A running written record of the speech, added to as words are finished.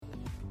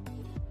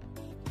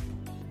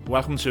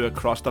Welcome to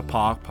Across the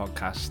Park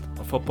podcast,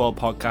 a football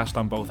podcast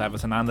on both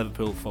Everton and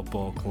Liverpool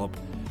Football Club,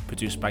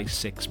 produced by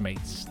six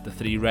mates, the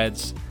three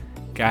Reds,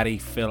 Gary,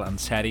 Phil and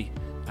Terry,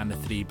 and the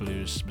three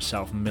Blues,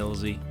 myself,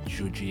 Millsy,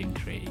 Judgy and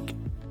Craig.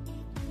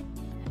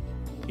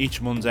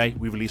 Each Monday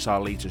we release our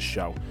latest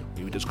show.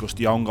 We will discuss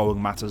the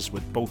ongoing matters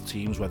with both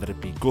teams, whether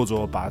it be good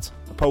or bad,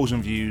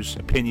 opposing views,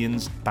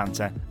 opinions,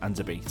 banter and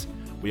debate.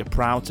 We are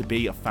proud to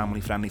be a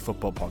family-friendly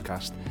football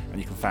podcast,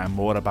 and you can find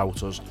more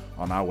about us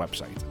on our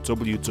website,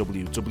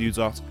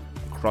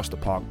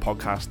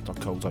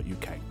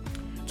 www.acrosstheparkpodcast.co.uk.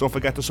 Don't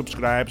forget to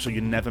subscribe so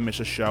you never miss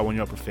a show on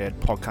your preferred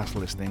podcast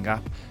listening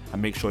app, and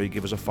make sure you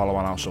give us a follow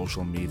on our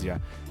social media.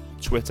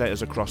 Twitter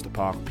is Across the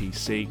Park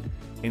PC,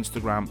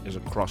 Instagram is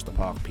Across the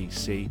Park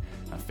PC,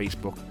 and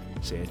Facebook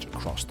search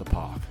Across the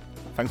Park.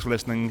 Thanks for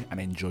listening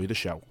and enjoy the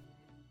show.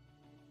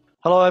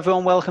 Hello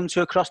everyone, welcome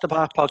to Across the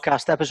Park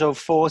podcast, episode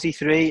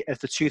 43 of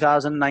the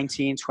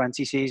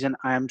 2019-20 season.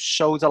 I am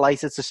so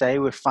delighted to say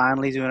we're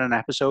finally doing an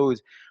episode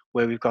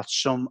where we've got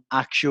some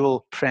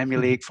actual Premier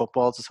League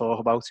football to talk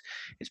about.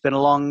 It's been a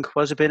long,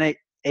 what has it been,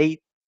 8,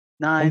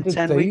 9,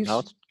 10 weeks?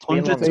 No,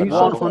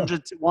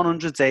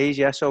 100 days,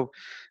 yeah. So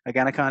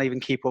again, I can't even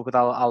keep up with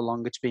how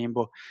long it's been.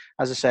 But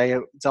as I say,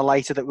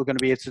 delighted that we're going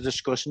to be able to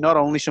discuss not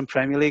only some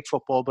Premier League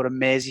football, but a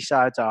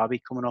Merseyside derby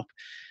coming up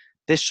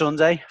this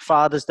Sunday,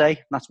 Father's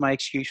Day. That's my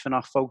excuse for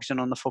not focusing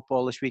on the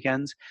football this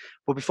weekend.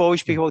 But before we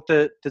speak about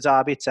the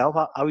derby itself,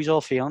 how are you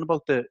all feeling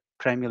about the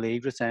Premier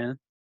League returning?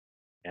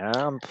 Yeah,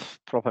 I'm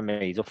proper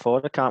made up for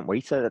it. I can't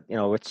wait.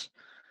 It's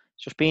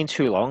just been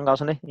too long,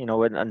 hasn't it?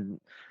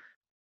 And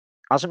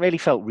hasn't really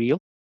felt real.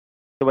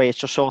 The way it's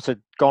just sort of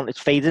gone, it's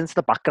faded into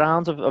the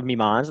background of my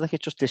mind. Like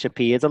it just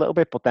disappeared a little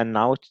bit, but then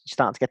now it's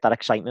starting to get that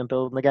excitement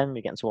building again.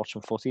 We're getting to watch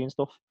some footy and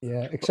stuff.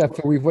 Yeah, except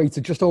for we've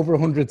waited just over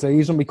 100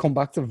 days and we come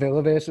back to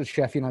Villa versus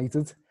Sheffield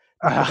United.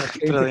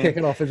 To kick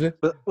it off, is it?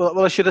 Well,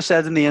 I should have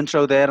said in the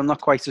intro there, I'm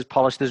not quite as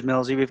polished as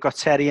Millsy. We've got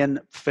Terry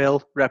and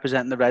Phil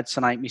representing the Reds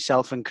tonight,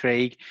 myself and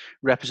Craig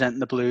representing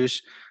the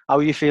Blues. How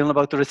are you feeling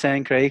about the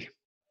return, Craig?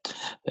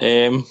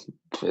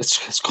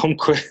 It's come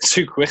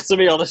too quick, to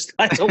be honest.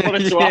 I don't want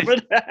it to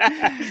happen.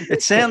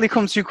 It's certainly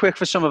come too quick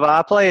for some of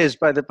our players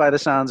by the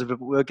sounds of it.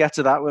 But we'll get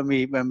to that when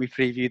we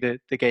preview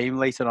the game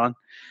later on.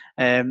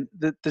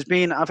 There's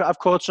been I've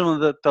caught some of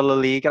the La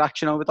Liga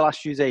action over the last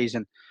few days,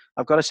 and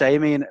I've got to say, I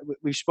mean,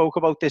 we've spoke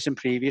about this in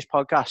previous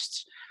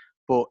podcasts,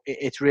 but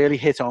it's really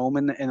hit home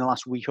in the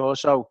last week or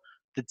so.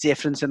 The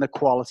difference in the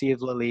quality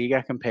of La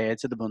Liga compared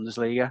to the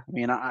Bundesliga. I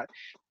mean,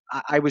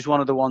 I was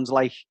one of the ones,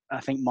 like I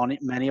think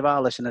many of our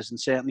listeners and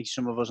certainly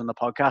some of us on the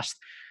podcast,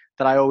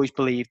 that I always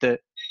believed that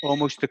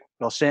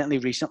certainly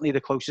recently, the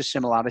closest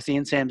similarity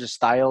in terms of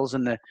styles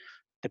and the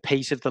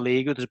pace of the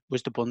league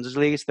was the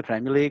Bundesliga, it's the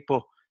Premier League.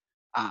 But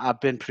I've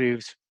been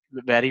proved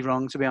very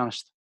wrong, to be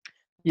honest.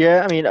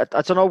 Yeah, I mean, I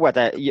don't know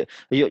whether you're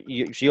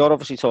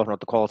obviously talking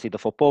about the quality of the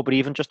football, but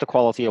even just the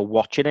quality of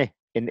watching it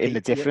in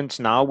the difference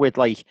now with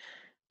like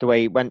the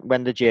way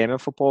when the German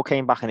football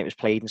came back and it was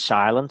played in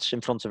silence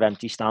in front of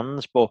empty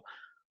stands. But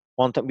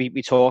one thing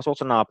we talked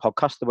about on our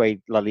podcast, the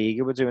way La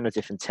Liga were doing a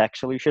different tech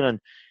solution, and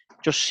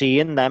just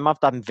seeing them have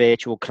that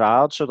virtual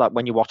crowd so that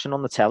when you're watching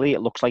on the telly,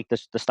 it looks like the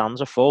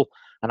stands are full,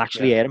 and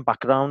actually hearing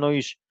background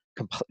noise,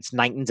 it's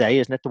night and day,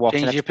 isn't it? The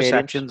watching Change your experience.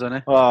 perceptions, isn't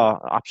it? Oh,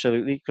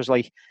 absolutely. Because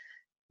like,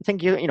 I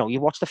think you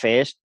watch the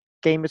first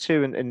game or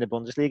two in the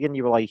Bundesliga and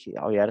you were like,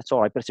 oh yeah, it's all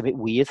right, but it's a bit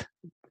weird.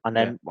 And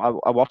then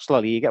I watched La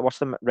Liga, I watched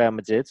some of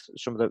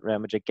the Real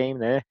Madrid game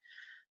there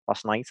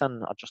last night,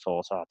 and I just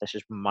thought, this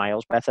is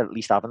miles better, at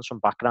least having some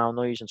background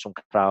noise and some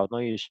crowd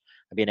noise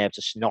and being able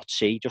to not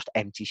see just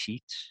empty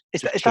seats.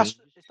 Is that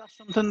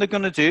something they're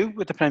going to do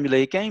with the Premier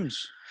League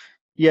games?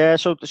 Yeah,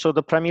 so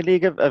the Premier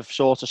League have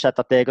sort of said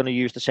that they're going to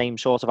use the same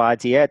sort of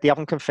idea. They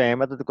haven't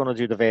confirmed whether they're going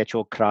to do the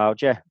virtual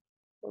crowd yet,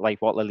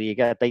 like what La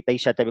Liga. They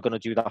said they were going to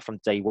do that from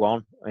day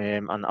one.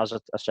 And as I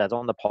said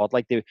on the pod,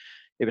 like it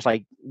was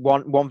like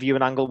one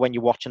viewing angle when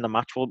you're watching the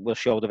match will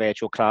show the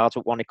virtual crowd,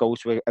 but when it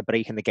goes to a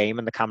break in the game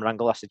and the camera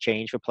angle has to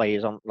change for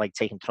players on like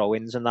taking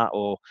throw-ins and that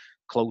or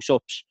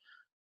close-ups,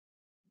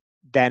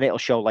 then it'll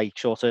show like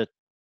sort of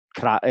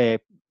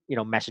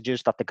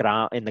messages that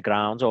in the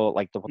grounds or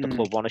like what the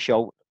club want to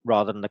show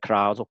rather than the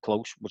crowd up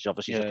close, which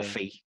obviously is just a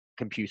fake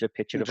computer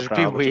picture of a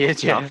crowd. Weird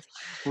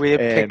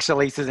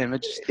pixelated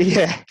images.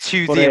 Yeah,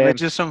 2D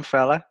image of some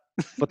fella.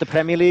 But the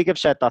Premier League have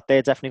said that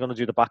they're definitely going to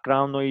do the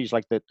background noise,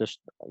 like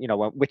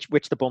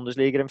which the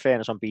Bundesliga, in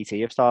fairness, on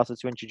BT have started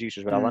to introduce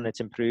as well, and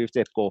it's improved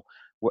it. But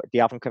they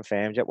haven't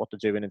confirmed yet what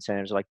they're doing in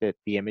terms of like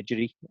the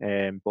imagery.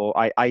 But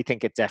I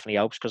think it definitely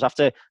helps because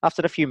after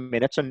a few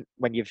minutes and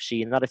when you've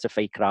seen that it's a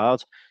fake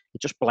crowd,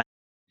 it just blends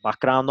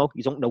background though.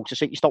 You don't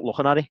notice it. You stop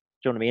looking at it. Do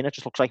you know what I mean? It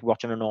just looks like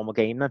watching a normal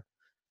game then.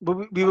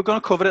 We were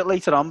going to cover it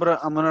later on, but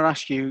I'm going to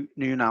ask you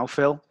now,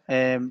 Phil.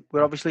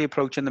 We're obviously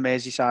approaching the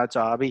Merseyside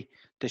derby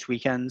this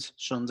weekend,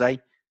 Sunday,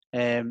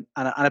 and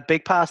a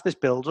big part of this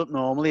build-up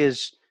normally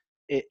is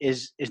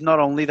not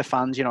only the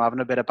fans, having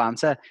a bit of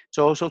banter. It's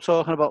also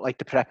talking about like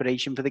the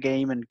preparation for the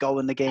game and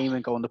going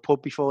the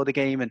pub before the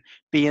game and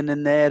being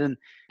in there, and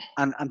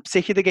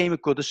particularly the game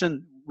at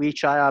Goodison. we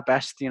try our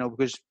best,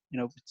 because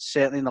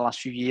certainly in the last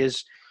few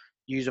years,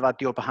 you have had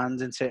the upper hand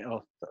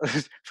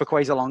for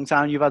quite a long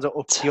time. You've had the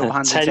upper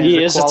hand 10 in terms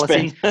years of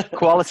it's been.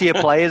 quality of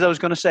players, I was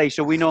going to say.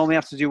 So we normally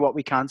have to do what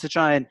we can to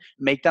try and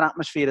make that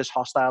atmosphere as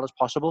hostile as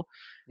possible.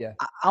 Yeah.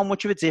 How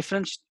much of a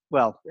difference?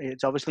 Well,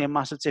 it's obviously a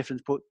massive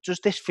difference, but does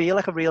this feel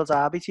like a real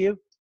derby to you?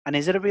 And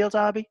is it a real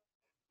derby?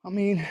 I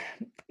mean,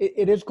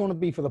 it is going to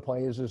be for the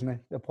players, isn't it?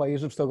 The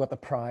players have still got the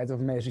pride of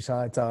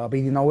Merseyside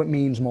derby. It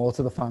means more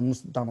to the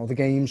fans than other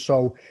games.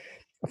 So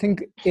I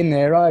think in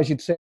their eyes,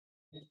 you'd say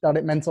that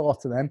it meant a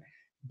lot to them.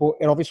 But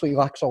it obviously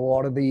lacks a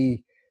lot of the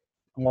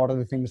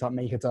things that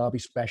make a derby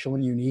special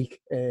and unique,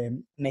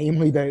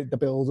 namely the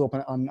build-up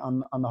and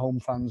the home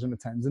fans in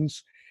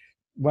attendance.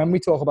 When we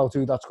talk about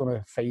who that's going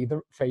to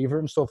favour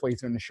and stuff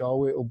later in the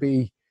show, it'll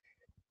be,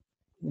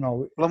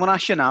 Well, I'm going to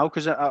ask you now,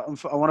 because I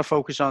want to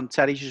focus on,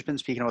 Terry's just been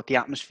speaking about the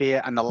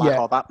atmosphere and the lack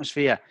of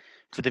atmosphere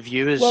for the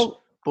viewers.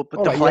 Well, but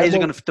the players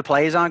the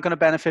players aren't going to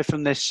benefit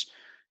from this,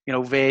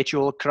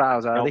 virtual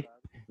crowd, are they?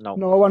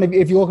 No, and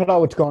if you look at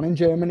how it's gone in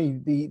Germany,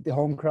 the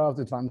home crowd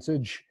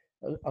advantage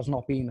has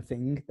not been a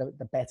thing.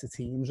 The better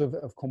teams have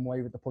come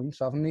away with the points,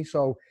 haven't they?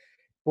 So,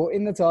 but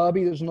in the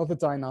derby, there's another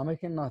dynamic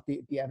in that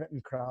the Everton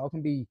crowd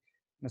can be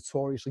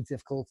notoriously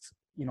difficult,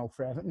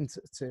 for Everton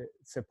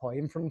to play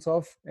in front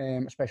of,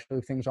 especially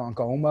if things aren't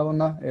going well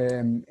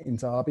in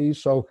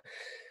derbies. So,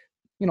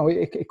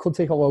 it could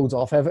take a load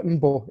off Everton,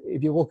 but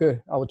if you look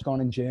at how it's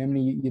gone in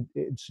Germany,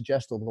 it'd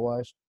suggest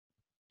otherwise.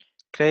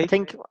 Craig? I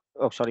think...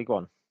 Oh, sorry, go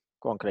on.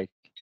 Go on, Craig.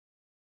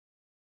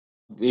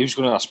 He was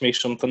going to ask me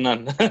something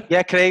then.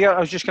 Yeah, Craig, I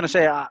was just going to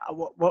say,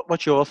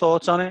 what's your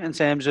thoughts on it in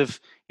terms of,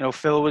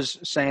 Phil was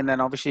saying then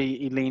obviously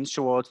he leans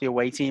towards the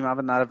away team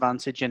having that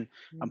advantage and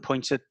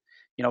points at,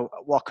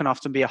 what can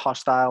often be a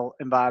hostile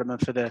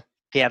environment for the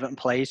Everton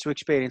players to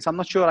experience. I'm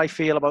not sure I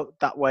feel about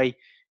that way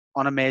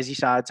on a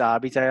Merseyside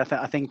derby day.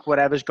 I think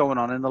whatever's going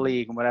on in the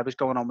league and whatever's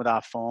going on with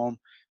our form,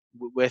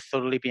 we're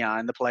thoroughly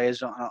behind the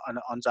players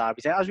on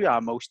derby day, as we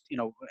are most,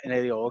 in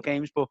nearly all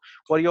games. But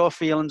what are your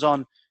feelings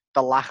on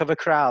the lack of a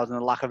crowd and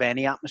the lack of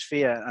any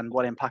atmosphere and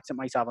what impact it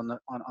might have on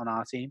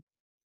our team?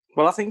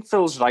 Well, I think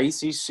Phil's right.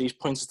 He's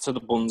pointed to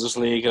the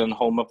Bundesliga, and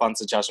home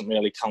advantage hasn't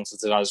really counted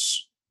it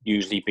as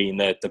usually being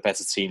the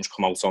better teams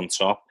come out on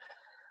top.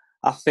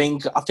 I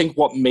think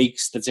what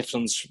makes the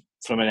difference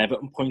from an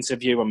Everton point of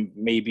view, and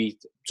maybe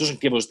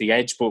doesn't give us the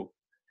edge, but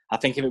I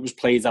think if it was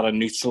played at a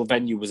neutral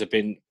venue, would have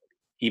been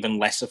even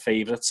lesser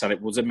favourites, and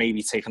it would have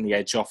maybe taken the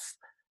edge off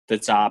the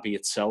derby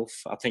itself.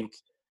 I think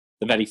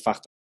the very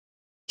fact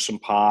that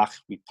St Park,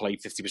 we play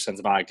 50%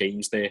 of our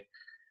games there,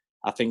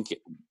 I think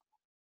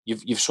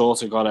you've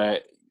sort of got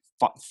to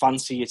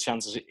fancy your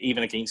chances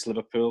even against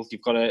Liverpool.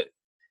 You've got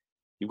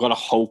to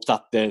hope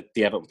that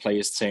the Everton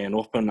players turn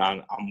up and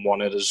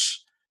want it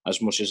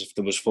as much as if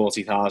there was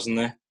 40,000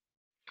 there.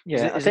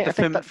 Yeah, I think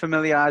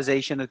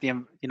familiarisation of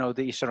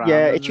that you surround.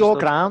 Yeah, it's your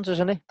grounds,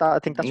 isn't it? I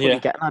think that's what you're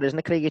getting at, isn't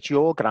it, Craig? It's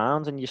your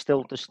grounds, and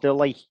there's still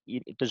like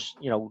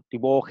they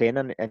walk in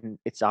and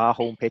it's our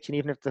home pitch, and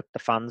even if the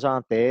fans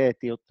aren't there,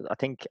 I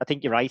think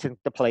you're right. And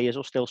the players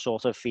will still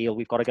sort of feel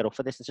we've got to get up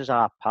for this. This is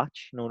our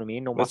patch. You know what I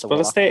mean? No matter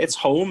what. It's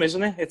home,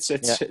 isn't it?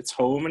 It's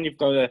home, and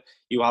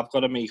you have got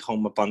to make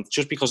home a band.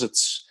 Just because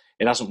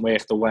it hasn't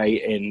worked away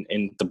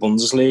in the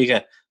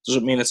Bundesliga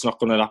doesn't mean it's not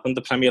going to happen.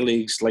 The Premier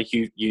League's, like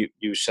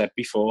you said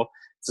before,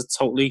 it's a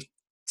totally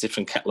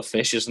different kettle of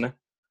fish, isn't it?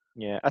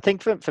 Yeah, I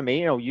think for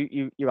me,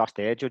 you asked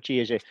there,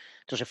 Judgy,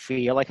 does it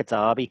feel like a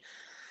derby?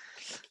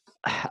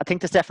 I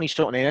think there's definitely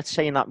something in it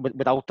saying that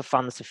without the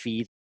fans to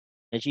feed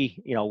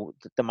energy,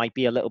 there might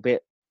be a little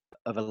bit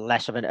of a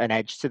less of an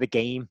edge to the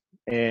game.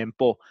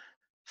 But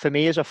for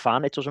me as a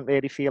fan, it doesn't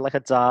really feel like a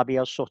derby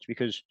as such,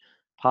 because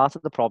part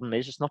of the problem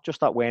is it's not just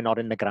that we're not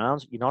in the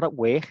grounds. You're not at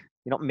work.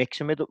 You're not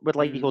mixing with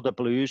like the other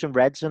blues and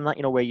reds and that.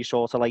 Where you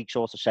sort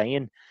of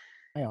saying,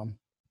 I am.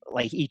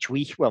 Like each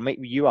week. Well,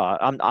 maybe you are.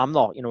 I'm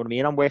not. You know what I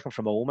mean? I'm working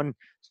from home, and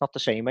it's not the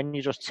same when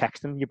you're just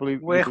texting your blue.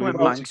 Working with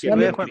Manx. You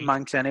work with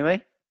Manx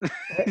anyway.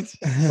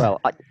 Well,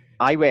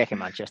 I work in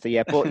Manchester,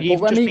 yeah, but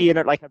even just being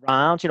like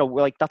around,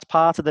 like that's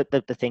part of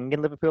the thing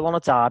in Liverpool on a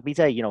derby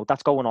day.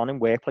 That's going on in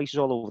workplaces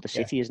all over the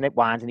city, isn't it?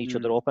 Winding each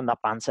other up and that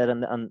banter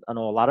and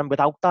all that. And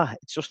without that,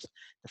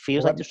 it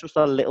feels like there's just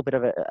a little bit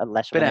of a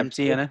less bit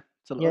empty, innit?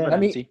 It's a little bit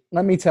empty.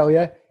 Let me tell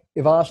you,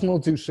 if Arsenal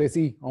do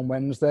City on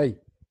Wednesday,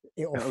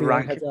 it'll feel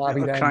like a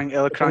derby then.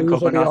 It'll crank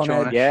up a notch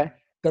on it. Yeah.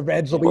 The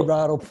Reds will be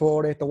right up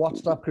for it. The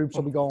WhatsApp groups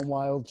will be going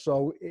wild.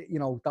 So,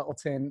 that'll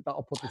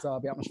put the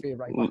derby atmosphere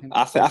right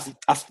back in.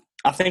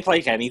 I think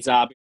like any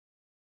derby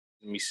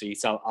in my seat,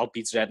 I'll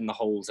be dreading the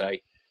whole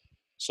day.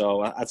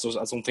 So I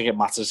don't think it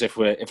matters if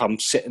I'm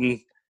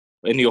sitting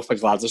in the upper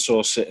Gladys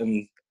or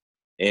sitting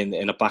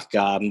in a back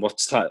garden,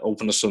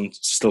 open the sun,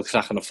 still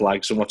cracking the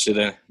flags and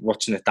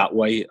watching it that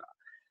way.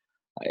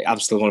 I'm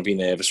still going to be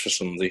nervous for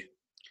Sunday.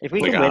 If we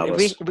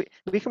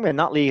can win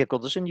that league at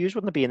Goodison, you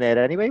wouldn't be in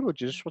there anyway, would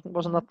you?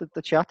 Wasn't that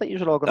the chat that you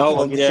were all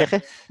going to yeah.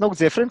 No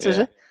difference, is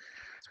it?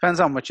 Depends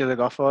how much they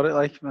got for it,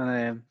 like.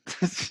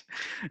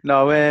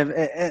 No,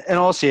 in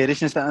all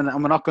seriousness,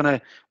 and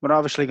we're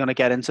obviously gonna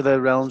get into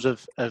the realms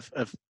of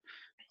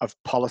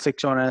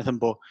politics or anything,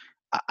 but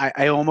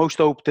I almost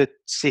hope that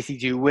City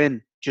do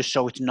win, just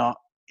so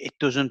it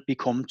doesn't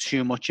become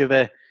too much of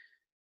a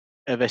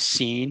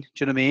scene. Do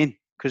you know what I mean?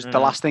 Because the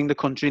last thing the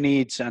country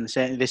needs, and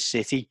certainly this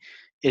city,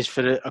 is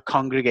for a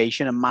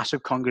congregation, a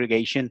massive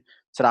congregation,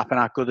 to happen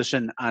at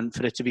Goodison, and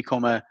for it to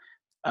become a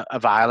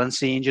violent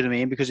scene. Do you know what I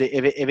mean? Because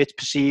if it's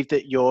perceived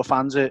that your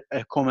fans are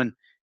coming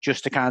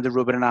just to kind of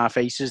rub it in our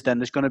faces, then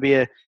there's going to be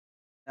a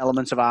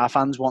element of our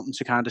fans wanting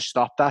to kind of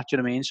stop that. Do you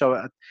know what I mean?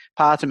 So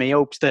part of me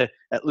hopes that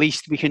at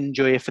least we can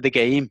enjoy it for the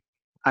game,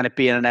 and it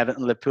being an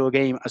Everton-Liverpool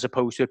game, as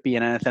opposed to it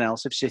being anything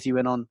else. If City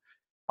win on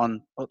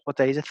what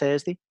day is it?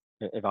 Thursday?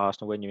 If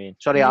Arsenal win, you mean?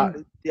 Sorry,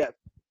 yeah.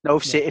 No,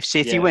 if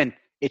City win,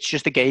 it's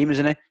just a game,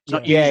 isn't it? It's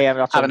not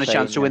having a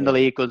chance to win the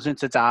league.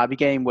 It's a derby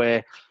game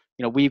where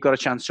we've got a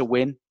chance to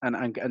win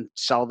and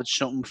salvage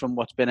something from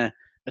what's been a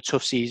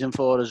tough season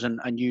for us,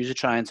 and use it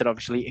trying to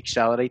obviously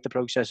accelerate the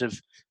process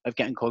of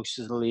getting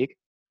closer to the league.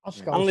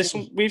 And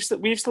listen, we've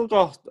still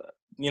got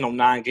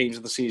 9 games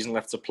of the season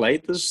left to play.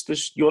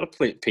 There's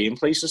European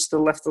places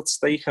still left at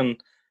stake,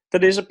 and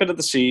there is a bit of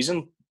the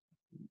season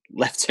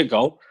left to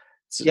go.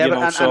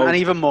 And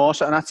even more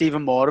so, and that's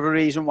even more of a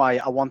reason why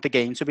I want the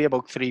game to be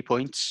about 3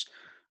 points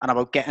and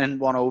about getting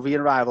one over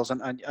your rivals.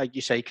 And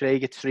you say,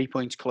 Craig, it's 3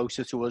 points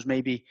closer to us,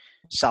 maybe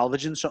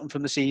salvaging something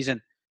from the season.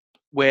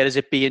 Whereas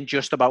it being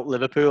just about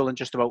Liverpool and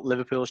just about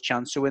Liverpool's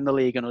chance to win the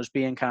league, and us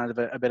being kind of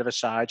a bit of a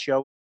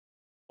sideshow.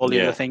 All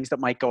the other things that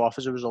might go off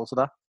as a result of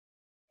that.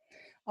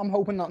 I'm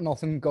hoping that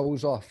nothing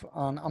goes off,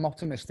 and I'm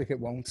optimistic it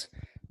won't.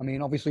 I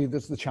mean, obviously,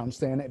 there's the chance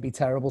there, and it'd be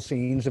terrible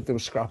scenes if there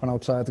was scrapping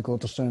outside the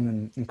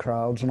Goodison and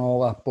crowds and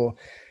all that. But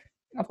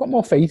I've got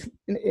more faith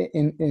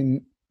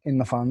in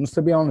the fans,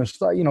 to be honest.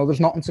 There's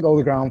nothing to go to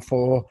the ground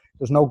for.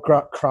 There's no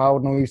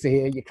crowd noise to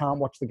hear. You can't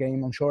watch the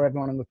game. I'm sure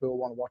everyone in the pool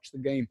want to watch the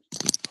game.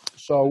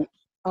 So,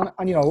 and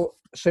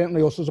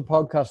certainly us as a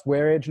podcast,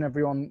 we're urging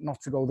everyone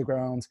not to go to the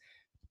ground.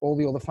 All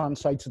the other fan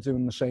sites are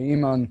doing the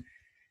same, and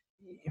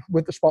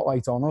with the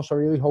spotlight on us, I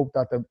really hope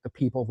that the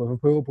people of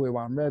Liverpool, blue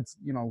and red,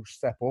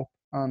 step up.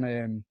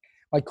 And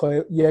like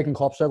Jurgen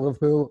Klopp said,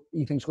 Liverpool,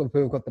 he thinks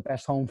Liverpool have got the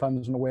best home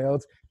fans in the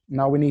world.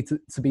 Now we need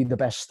to be the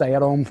best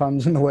stay-at-home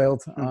fans in the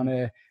world, and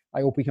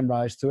I hope we can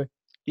rise to it.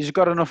 You've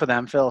got enough of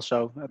them, Phil,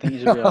 so I think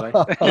he's a real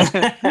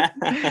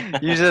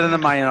right. Usually in the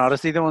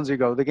minority, the ones who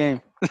go to the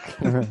game.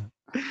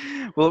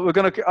 Well, we're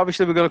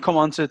gonna come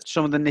on to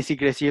some of the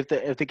nitty-gritty of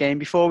the game.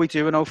 Before we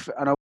do, I know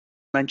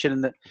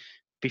mentioning that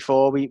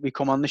before we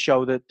come on the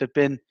show that there've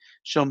been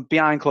some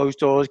behind closed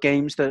doors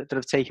games that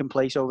have taken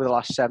place over the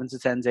last 7 to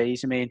 10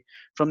 days. I mean,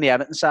 from the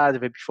Everton side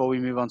of it, before we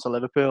move on to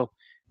Liverpool,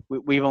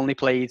 we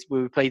played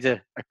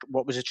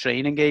what was a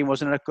training game,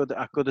 wasn't it,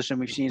 at Goodison?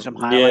 We've seen some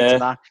highlights of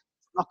that.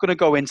 I'm not going to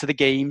go into the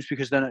games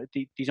because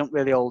these don't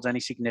really hold any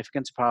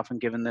significance apart from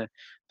giving the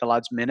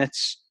lads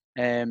minutes.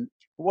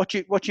 What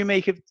do you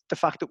make of the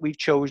fact that we've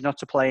chose not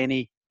to play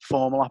any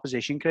formal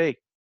opposition, Craig?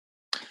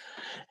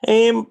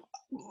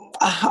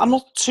 I'm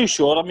not too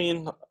sure. I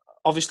mean,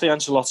 obviously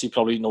Ancelotti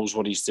probably knows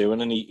what he's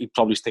doing, and he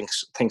probably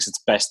thinks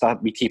it's best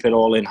that we keep it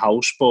all in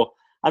house. But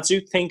I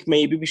do think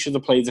maybe we should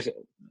have played,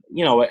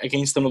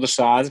 against another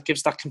side. It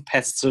gives that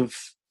competitive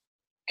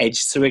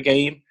edge to a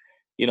game,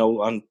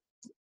 and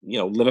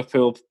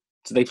Liverpool.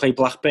 Do they play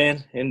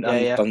Blackburn?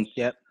 I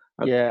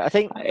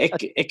think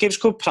it gives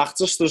good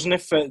practice, doesn't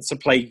it, to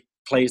play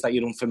players that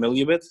you're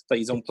unfamiliar with, that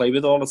you don't play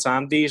with all the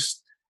time.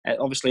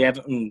 Obviously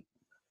Everton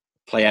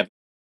play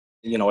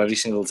every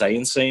single day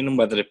in seeing them,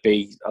 whether it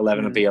be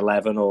 11 v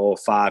 11 or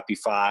 5 v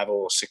 5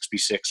 or 6 v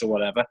 6 or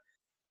whatever.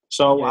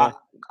 So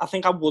I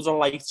think I would have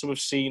liked to have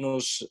seen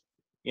us,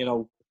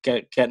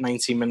 get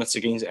 19 minutes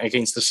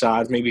against the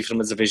side, maybe from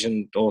a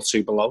division or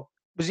two below.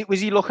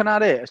 Was he looking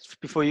at it,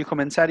 before you come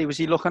in, Terry? Was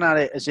he looking at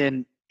it as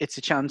in it's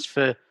a chance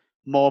for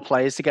more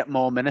players to get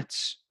more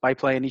minutes by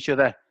playing each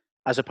other,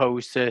 as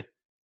opposed to,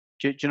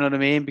 do you know what I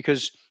mean?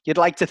 Because you'd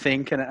like to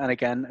think, and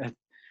again,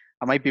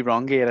 I might be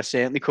wrong here. I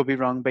certainly could be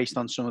wrong based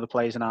on some of the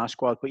players in our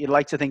squad. But you'd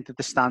like to think that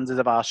the standard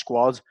of our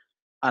squad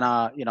and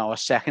our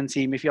second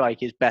team, if you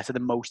like, is better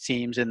than most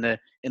teams in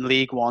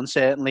League One,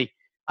 certainly,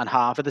 and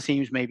half of the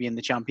teams maybe in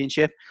the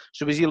Championship.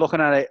 So is he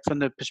looking at it from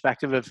the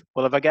perspective of,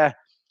 well, if I get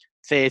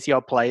 30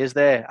 odd players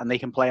there and they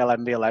can play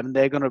 11 v 11,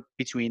 they're going to,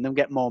 between them,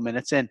 get more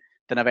minutes in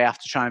than if I have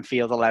to try and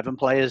field 11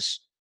 players.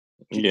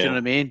 Do you know what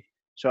I mean?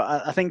 So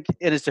I think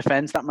in his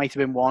defence, that might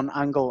have been one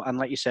angle. And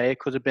like you say, it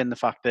could have been the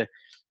fact that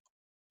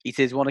he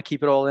did want to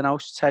keep it all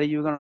in-house. Terry, you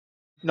were going to...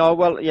 No,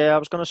 well, yeah, I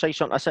was going to say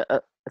something. I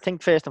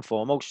think first and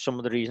foremost, some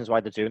of the reasons why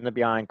they're doing the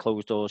behind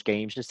closed doors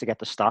games is to get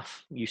the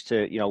staff used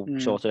to,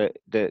 sort of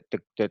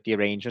the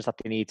arrangements that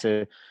they need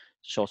to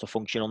sort of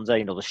function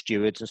under, the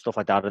stewards and stuff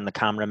like that, and the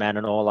cameramen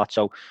and all that.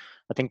 So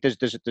I think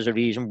there's a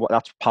reason,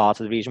 that's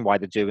part of the reason why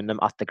they're doing them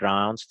at the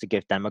grounds, to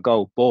give them a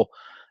go. But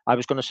I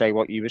was going to say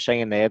what you were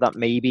saying there, that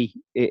maybe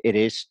it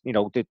is,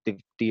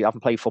 they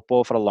haven't played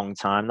football for a long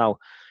time now.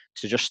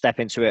 to just step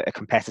into a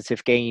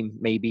competitive game,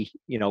 maybe,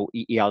 you know,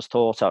 he has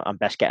thought, I'm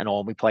best getting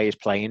all my players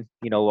playing,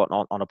 you know,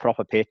 on a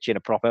proper pitch, in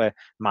a proper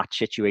match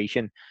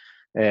situation.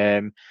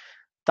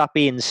 That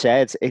being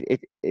said,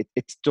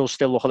 it does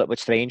still look a little bit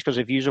strange, because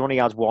if you only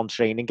had one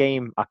training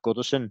game at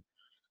Goodison,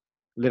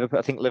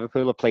 I think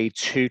Liverpool have played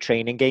 2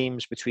 training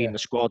games between the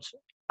squad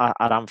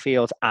at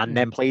Anfield, and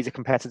then played a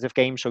competitive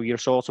game. So you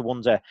sort of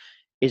wonder,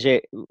 is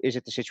it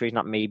the situation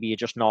that maybe you're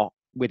just not,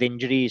 with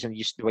injuries and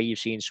the way you've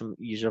seen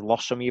you've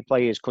lost some of your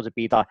players, could it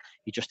be that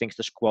you just think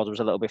the squad was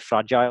a little bit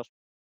fragile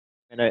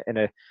in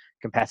a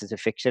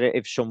competitive fixture?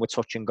 If some were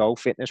touch and go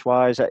fitness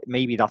wise,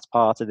 maybe that's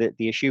part of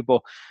the issue.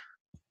 But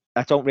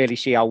I don't really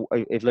see how,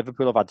 if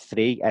Liverpool have had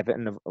 3,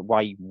 Everton,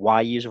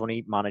 why you've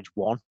only managed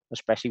 1,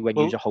 especially when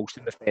you're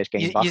hosting the first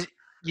game back.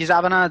 You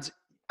haven't had,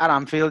 at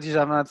Anfield, you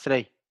haven't had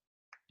 3.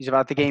 You've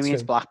had the game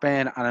against 2.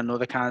 Blackburn and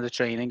another kind of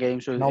training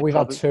game. So no, we've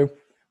had 2.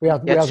 We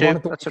had one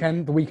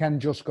at the weekend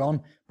just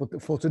gone, but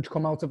the footage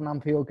come out of an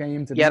Anfield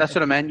game. That's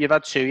what I meant. You've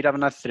had 2, you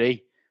haven't had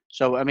 3.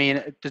 So, I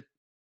mean,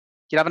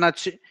 you haven't had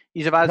 2.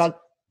 You've had,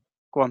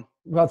 go on.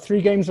 We've had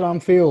 3 games at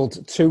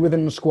Anfield, 2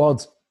 within the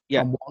squad,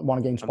 yeah, and one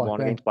against Blackburn.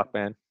 One against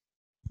Blackburn.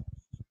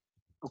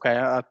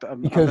 Okay,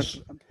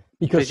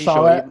 because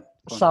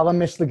Salah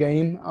missed the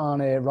game,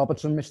 and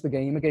Robertson missed the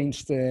game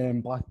against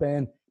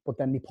Blackburn, but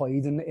then they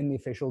played in the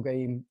official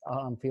game at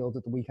Anfield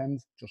at the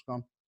weekend, just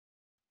gone.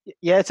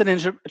 Yeah, it's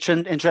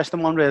an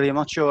interesting one, really. I'm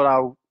not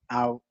sure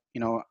how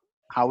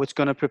it's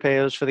going to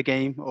prepare us for the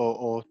game,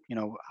 or you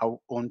know,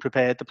 how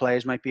unprepared the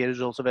players might be as a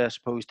result of it. I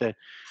suppose the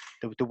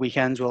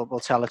weekends will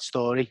tell its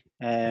story.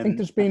 I think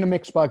there's been a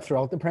mixed bag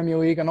throughout the Premier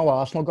League. I know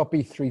Arsenal got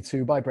beat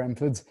 3-2 by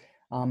Brentford,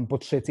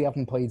 but City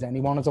haven't played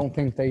anyone. I don't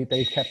think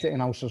they've kept it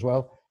in-house as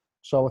well.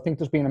 So I think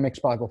there's been a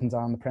mixed bag up and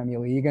down the Premier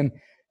League. And,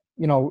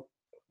 you know,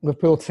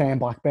 Liverpool turned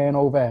Blackburn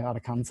over at a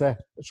canter.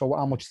 So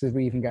how much did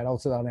we even get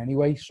out of that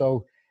anyway?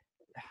 So,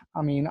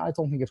 I mean, I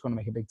don't think it's going to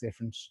make a big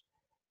difference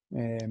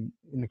in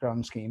the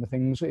grand scheme of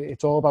things.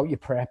 It's all about your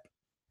prep,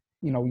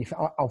 you know,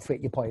 how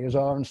fit your players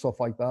are and stuff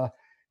like that.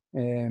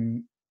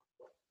 You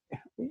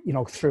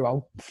know,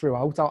 throughout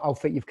how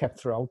fit you've kept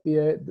throughout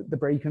the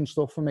break and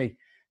stuff. For me,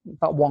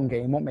 that one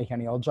game won't make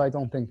any odds, I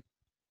don't think.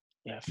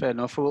 Yeah, fair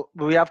enough. Well,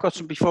 we have got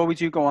some, before we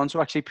do go on to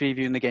actually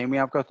previewing the game, we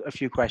have got a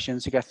few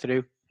questions to get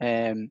through.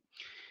 And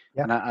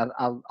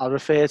I'll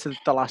refer to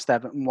the last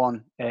Everton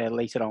one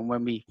later on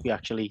when we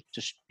actually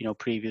just, you know,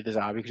 preview the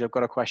derby, because I've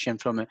got a question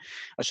from a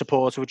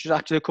supporter, which was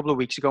actually a couple of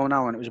weeks ago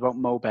now, and it was about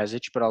Mo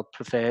Besic, but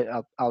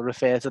I'll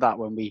refer to that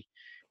when we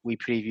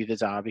preview the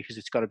derby, because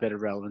it's got a bit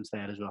of relevance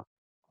there as well.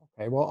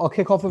 Okay, well, I'll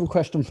kick off with a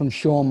question from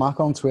Sean Mack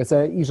on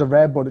Twitter. He's a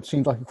Red, but it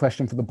seems like a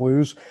question for the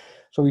Blues.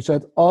 So he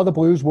said, are the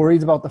Blues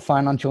worried about the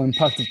financial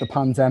impact of the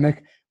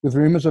pandemic, with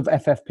rumours of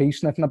FFP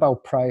sniffing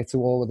about prior to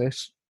all of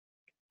this?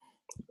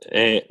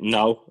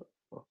 No,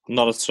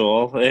 not at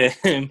all.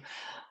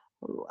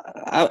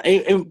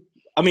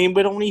 I mean,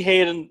 we're only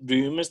hearing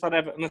rumours that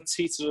Everton are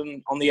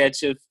teetering on the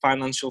edge of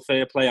financial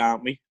fair play,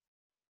 aren't we?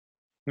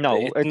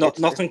 No,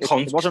 nothing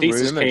concrete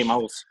has came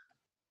out.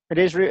 It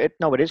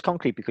is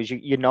concrete, because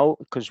you know,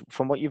 because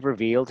from what you've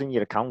revealed in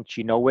your accounts,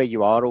 you know where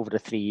you are over the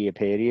 3-year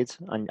period,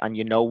 and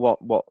you know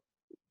what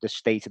the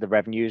state of the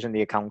revenues and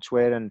the accounts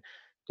were, and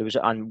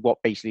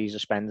what basically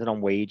is spending on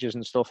wages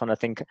and stuff. And I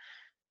think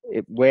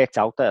it worked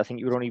out that I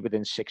think you were only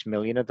within 6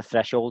 million of the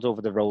threshold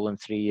over the rolling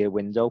 3-year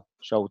window,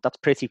 so that's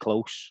pretty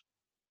close.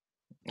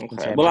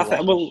 Okay.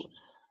 Well,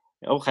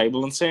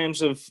 in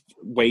terms of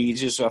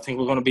wages, I think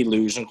we're going to be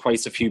losing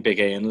quite a few big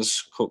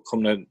earners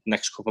come the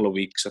next couple of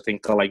weeks. I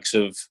think the likes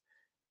of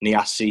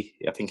Niasse,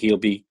 I think he'll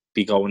be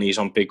going. He's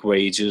on big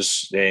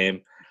wages.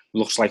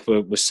 Looks like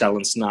we're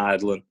selling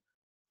Schneiderlin.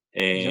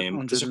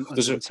 There's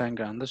 110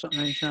 grand or something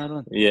in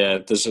Schneiderlin. Yeah,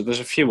 there's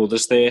a few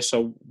others there,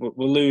 so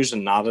we're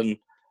losing that. And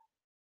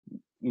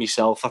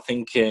myself, I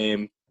think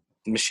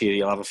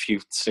Moshiri will have a few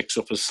tricks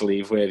up his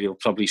sleeve where he'll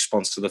probably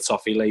sponsor the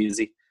toffee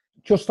lazy.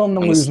 Just on the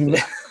losing,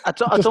 I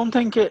don't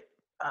think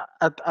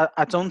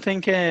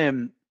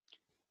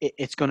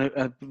it's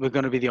gonna we're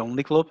gonna be the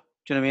only club.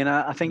 Do you know what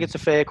I mean? I think it's a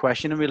fair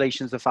question in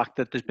relation to the fact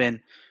that there's been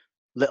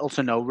little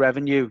to no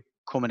revenue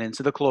coming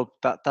into the club.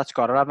 That's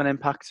got to have an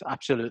impact,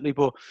 absolutely.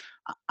 But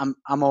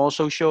I'm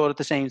also sure at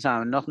the same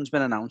time, nothing's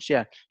been announced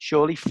yet.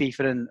 Surely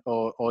FIFA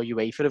or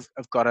UEFA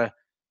have got to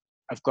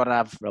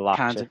have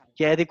relax it.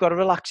 They've got to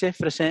relax it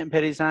for a certain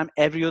period of time.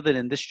 Every other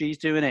industry is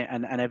doing it,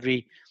 and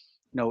every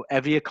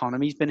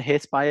economy's been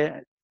hit by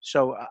it.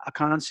 So I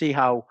can't see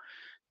how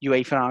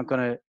UEFA aren't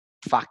going to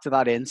factor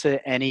that into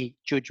any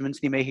judgments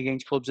they make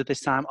against clubs at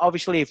this time.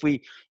 Obviously, if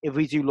we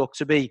do look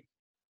to be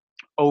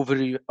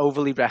overly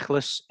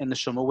reckless in the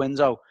summer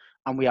window,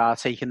 and we are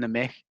taking the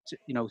mick,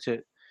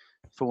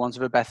 for want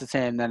of a better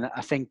term, then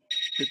I think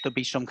there'll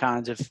be some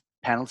kind of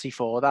penalty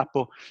for that.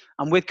 But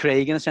I'm with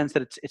Craig in a sense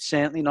that it's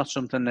certainly not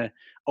something that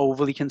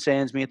overly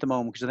concerns me at the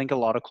moment, because I think a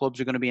lot of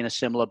clubs are going to be in a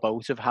similar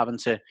boat of having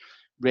to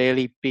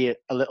really be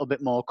a little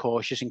bit more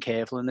cautious and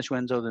careful in this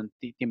window than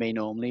they may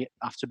normally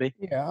have to be.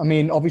 Yeah, I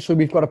mean, obviously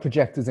we've got a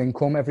projected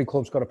income. Every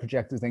club's got a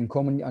projected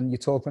income, and you're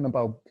talking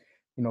about,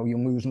 you're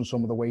losing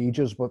some of the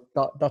wages, but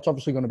that's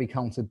obviously going to be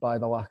counted by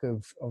the lack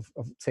of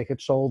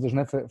tickets sold, isn't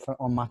it, for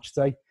on match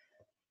day?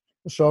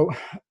 So,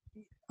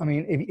 I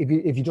mean,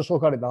 if you just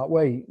look at it that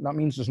way, that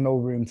means there's no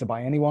room to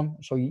buy anyone.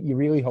 So you're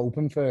really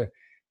hoping for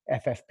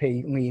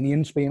FFP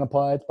lenience being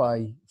applied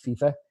by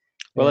FIFA.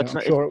 Well,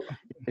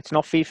 it's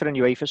not FIFA and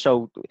UEFA.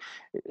 So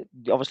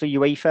obviously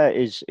UEFA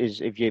is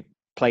if you're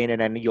playing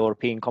in any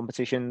European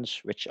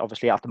competitions, which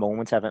obviously at the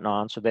moment Everton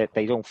aren't, so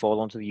they don't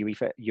fall under the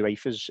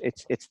UEFA's.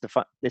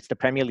 It's the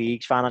Premier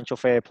League's financial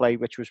fair play,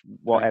 which was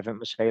what Everton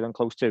was sailing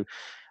close to.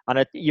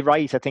 And you're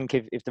right. I think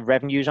if the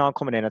revenues aren't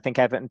coming in, I think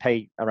Everton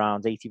pay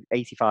around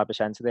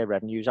 85% of their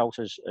revenues out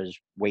as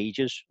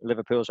wages.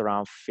 Liverpool's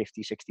around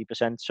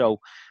 50-60%. So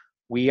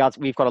we've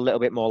got a little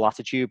bit more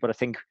latitude, but I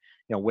think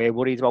we're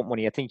worried about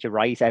money. I think you're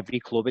right. Every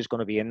club is going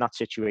to be in that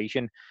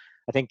situation.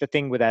 I think the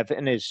thing with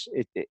Everton is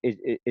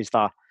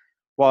that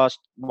whilst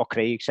what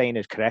Craig's saying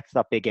is correct,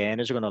 that big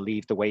earners are going to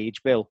leave the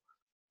wage bill.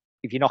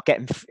 If you're not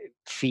getting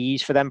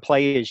fees for them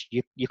players,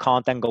 you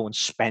can't then go and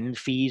spend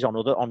fees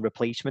on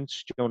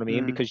replacements. Do you know what I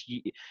mean? Because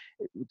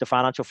the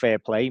financial fair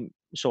play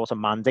sort of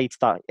mandates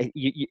that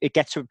it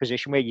gets to a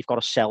position where you've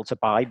got to sell to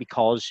buy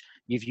because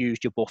you've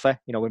used your buffer,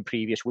 in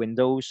previous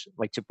windows,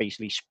 like to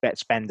basically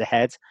spend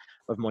ahead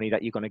of money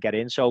that you're going to get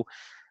in. So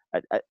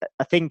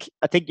I think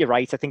you're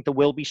right. I think there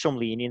will be some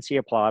leniency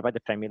applied by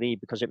the Premier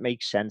League because it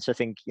makes sense. I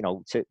think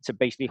to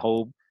basically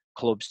hold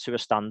clubs to a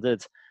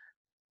standard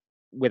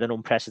with an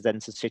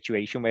unprecedented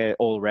situation where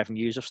all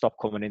revenues have stopped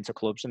coming into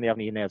clubs and they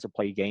haven't even been able to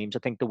play games. I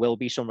think there will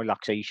be some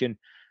relaxation.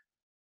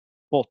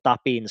 But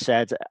that being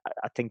said,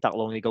 I think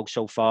that'll only go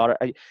so far.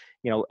 I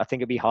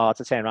think it'd be hard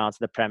to turn around to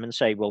the Prem and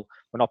say, well,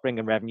 we're not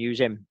bringing revenues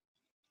in,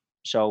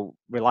 so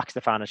relax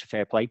the financial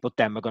fair play, but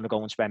then we're going to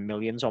go and spend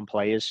millions on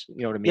players.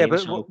 You know what I mean? Yeah,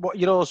 but what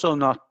you're also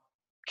not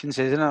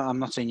considering, I'm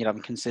not saying you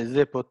haven't considered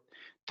it, but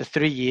the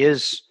 3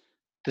 years,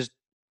 there's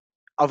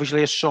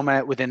obviously a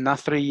summer within that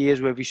 3 years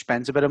where we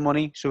spent a bit of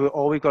money. So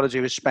all we've got to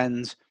do is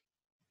spend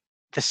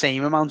the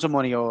same amount of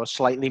money or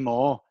slightly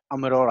more,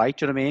 and we're all right.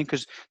 Do you know what I mean?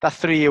 Because that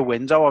 3-year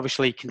window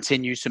obviously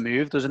continues to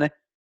move, doesn't it?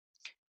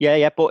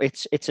 Yeah, but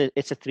it's a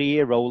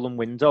 3-year rolling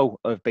window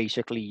of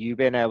basically you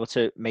being able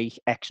to make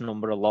X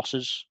number of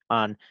losses,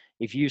 and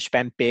if you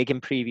spent big in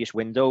previous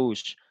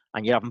windows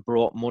and you haven't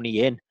brought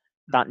money in,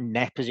 that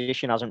net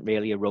position hasn't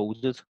really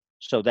eroded.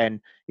 So then,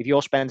 if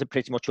you're spending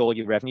pretty much all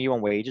your revenue on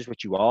wages,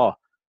 which you are,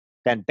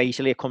 then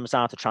basically it comes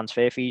down to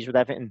transfer fees with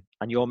Everton,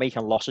 and you're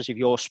making losses. If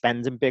you're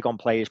spending big on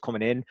players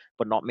coming in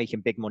but not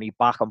making big money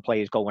back on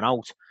players going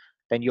out,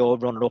 then you're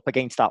running up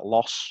against that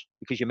loss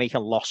because you're making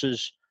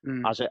losses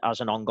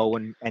as an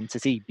ongoing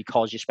entity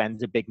because you spend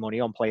the big money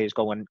on players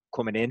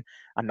coming in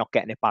and not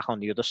getting it back on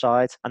the other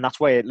side. And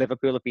that's where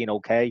Liverpool have been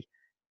okay,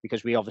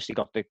 because we obviously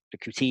got the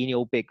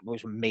Coutinho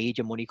was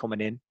major money coming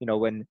in,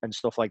 and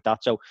stuff like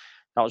that. So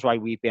that was why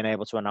we've been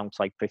able to announce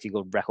like pretty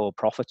good record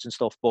profits and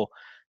stuff. But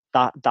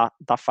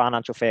that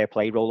financial fair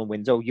play rolling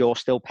window, you're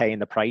still paying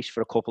the price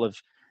for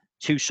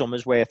 2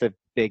 summers worth of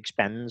big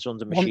spends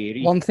under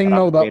Moshiri. One thing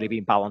though, that really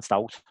been balanced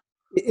out.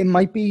 It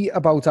might be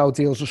about how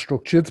deals are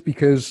structured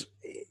because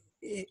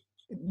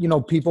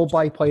people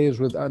buy players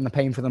and they're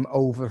paying for them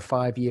over a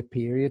 5-year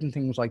period and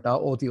things like that,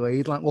 or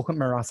delayed. Like look at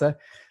Morata.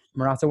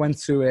 Morata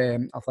went to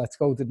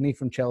Atletico, didn't he,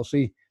 from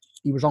Chelsea?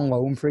 He was on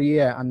loan for a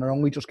year, and they're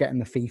only just getting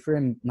the fee for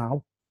him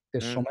now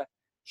this summer.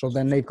 So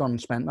then they've gone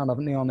and spent that,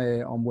 haven't they,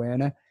 on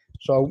Werner?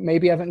 So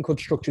maybe Everton could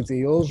structure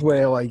deals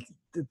where like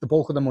the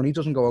bulk of the money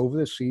doesn't go over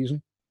this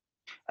season.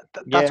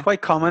 That's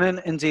quite common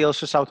in deals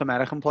for South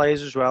American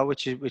players as well,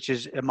 which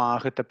is a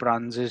market that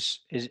Brands is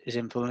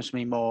influenced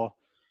me more.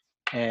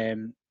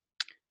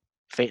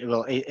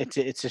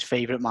 It's his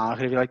favourite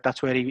market, if you like.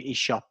 That's where he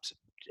shopped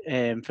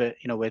for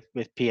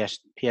with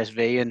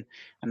PSV, and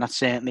that's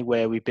certainly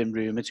where we've been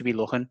rumoured to be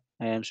looking.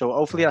 So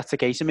hopefully that's the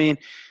case. I mean,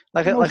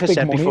 like I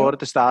said before at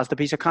the start of the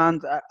piece, I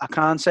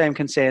can't say I'm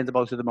concerned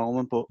about it at the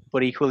moment,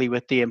 but equally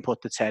with the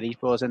input that Terry's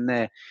brought in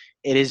there,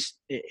 it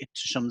to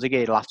some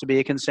degree it'll have to be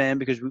a concern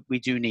because we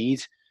do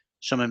need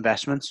some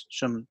investments,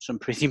 some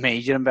pretty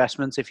major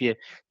investments if you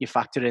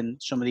factor in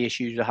some of the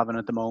issues we're having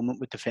at the moment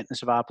with the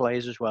fitness of our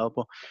players as well.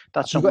 But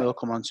that's something we'll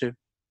come on to.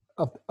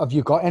 Have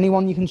you got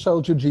anyone you can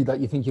sell, Judgy, that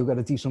you think you'll get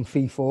a decent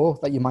fee for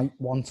that you might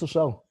want to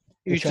sell?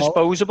 Who's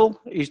disposable?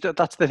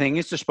 That's the thing.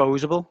 He's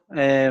disposable.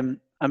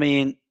 I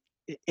mean,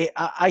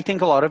 I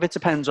think a lot of it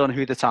depends on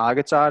who the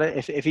targets are.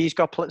 If he's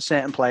got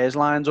certain players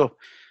lined up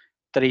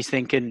that he's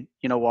thinking,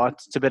 you know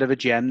what, it's a bit of a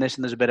gem this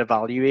and there's a bit of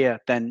value here,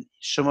 then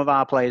some of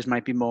our players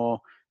might be more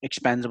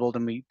expendable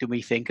than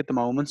we think at the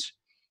moment.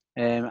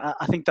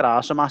 I think there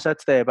are some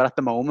assets there, but at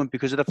the moment,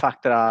 because of the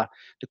fact that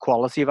the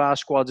quality of our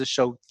squad is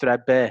so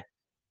threadbare,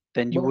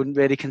 then you wouldn't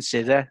really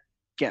consider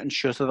getting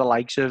shut of the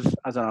likes of,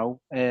 I don't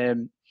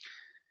know.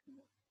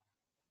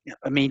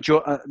 I mean,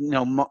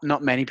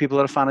 not many people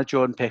are a fan of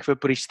Jordan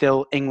Pickford, but he's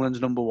still England's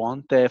number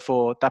one.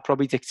 Therefore, that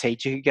probably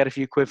dictates you could get a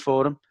few quid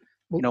for him.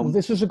 Well,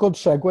 this is a good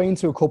segue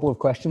into a couple of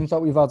questions that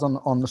we've had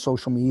on the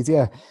social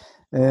media.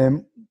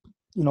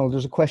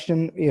 There's a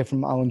question here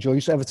from Alan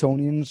Joyce.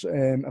 Evertonians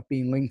have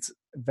been linked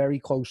very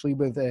closely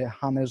with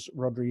James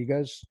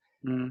Rodriguez.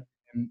 Mm.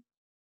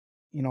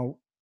 You know,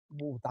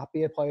 would that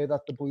be a player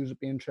that the Blues would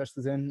be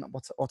interested in?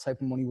 What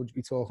type of money would you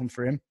be talking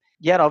for him?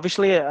 Yeah,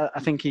 obviously, I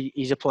think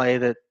he's a player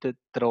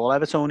that all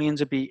Evertonians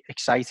would be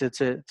excited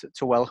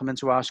to welcome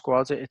into our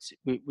squad.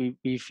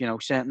 We've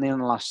certainly in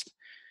the last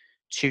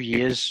 2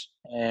 years,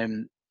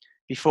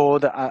 before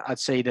that, I'd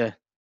say the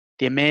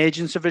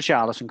emergence of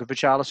Richarlison, because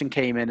Richarlison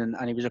came in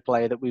and he was a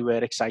player that we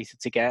were excited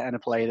to get and a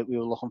player that we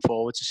were looking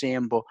forward to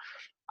seeing. But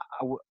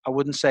I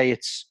wouldn't say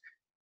it's.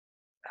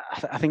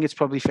 I think it's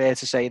probably fair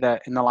to say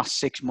that in the last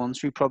 6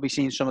 months we've probably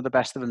seen some of the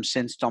best of him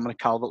since Dominic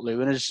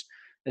Calvert-Lewin has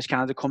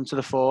kind of come to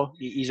the fore.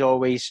 He's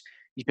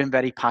been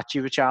very patchy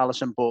with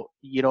Richarlison, but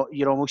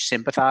you'd almost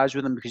sympathise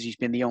with him because he's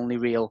been the only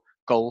real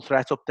goal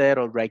threat up there,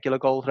 or regular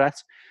goal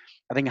threat.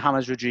 I think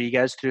James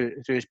Rodriguez, through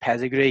his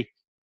pedigree,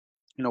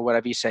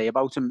 whatever you say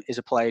about him, is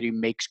a player who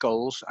makes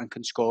goals and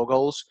can score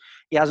goals.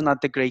 He hasn't had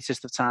the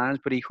greatest of times,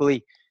 but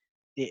equally,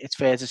 it's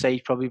fair to say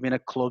he's probably been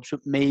at clubs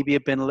that maybe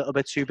have been a little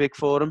bit too big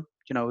for him.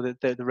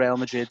 The Real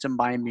Madrids and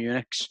Bayern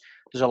Munichs.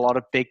 There's a lot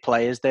of big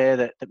players there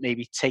that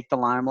maybe take the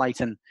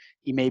limelight, and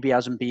he maybe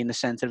hasn't been the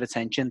centre of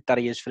attention that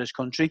he is for his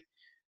country.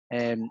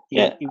 I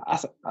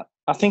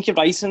think you're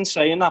right in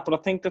saying that, but I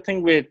think the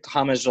thing with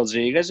James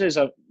Rodriguez is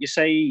you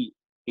say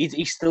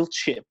he still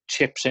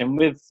chips in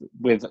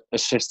with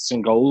assists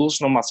and goals,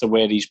 no matter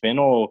where he's been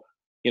or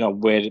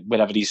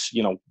wherever he's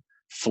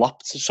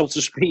flopped, so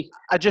to speak.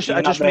 I just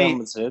mean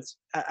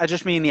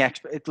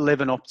the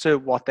living up to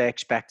what they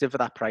expected for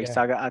that price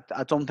tag.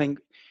 I don't think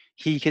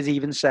he could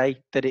even say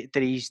that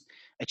he's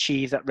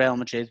achieved at Real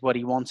Madrid what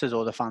he wanted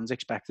or the fans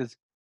expected.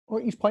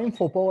 Well, he's playing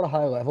football at a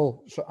high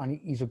level, and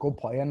he's a good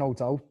player, no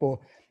doubt. But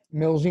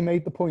Millsy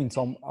made the point.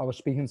 I was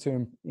speaking to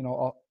him,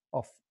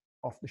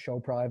 off the show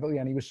privately,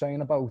 and he was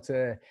saying about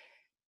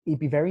he'd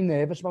be very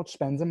nervous about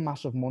spending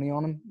massive money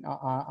on him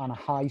and a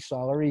high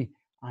salary,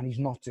 and he's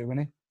not doing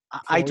it.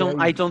 I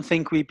don't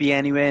think we'd be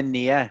anywhere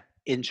near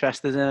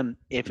interested in him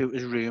if it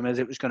was rumours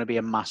it was going to be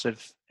a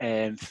massive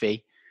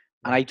fee.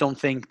 And I don't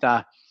think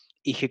that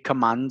he could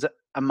command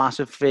a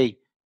massive fee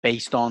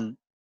based on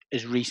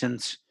his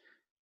recent...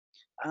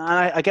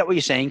 I get what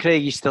you're saying,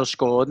 Craig. He's still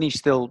scored and he's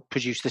still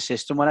produced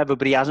assists and whatever,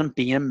 but he hasn't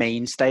been a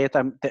mainstay at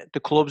them. The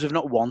clubs have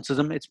not wanted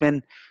him. It's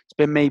been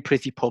made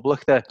pretty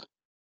public that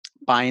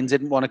Bayern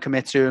didn't want to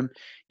commit to him.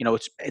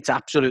 It's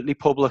absolutely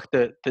public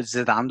that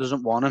Zidane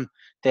doesn't want him.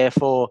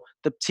 Therefore,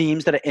 the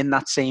teams that are in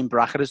that same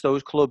bracket as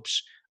those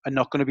clubs are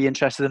not going to be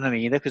interested in him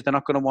either, because they're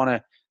not going to want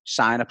to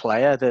sign a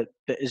player that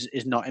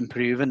is not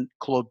improving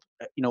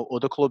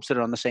other clubs that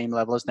are on the same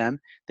level as them.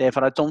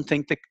 Therefore, I don't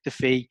think the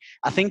fee.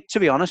 I think, to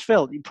be honest,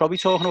 Phil, you're probably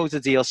talking about a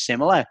deal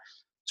similar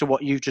to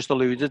what you've just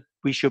alluded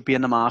we should be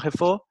in the market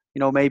for.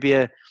 Maybe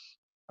a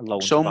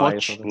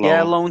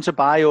loan to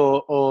buy,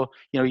 or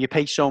you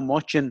pay so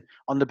much, and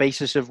on the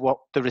basis of what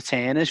the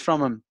return is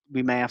from him,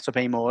 we may have to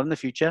pay more in the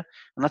future,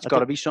 and that's got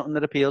to be something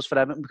that appeals for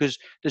Everton, because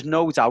there's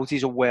no doubt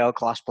he's a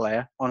world-class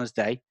player on his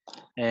day.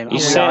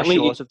 He's certainly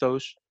short of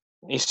those.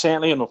 He's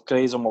certainly an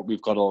upgrade on what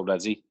we've got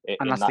already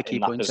in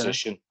that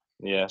position.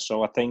 Yeah,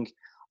 so I think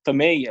for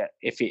me,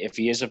 if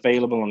he is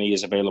available and he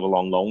is available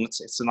on loan,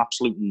 it's an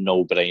absolute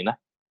no-brainer.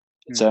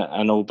 It's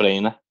a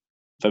no-brainer.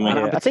 For me,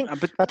 I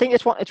think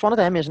it's one of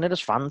them, isn't it?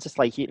 As fans, it's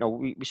like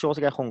we sort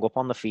of get hung up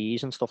on the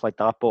fees and stuff like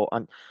that. But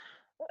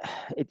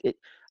it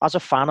as a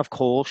fan, of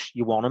course,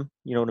 you want him.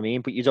 You know what I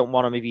mean? But you don't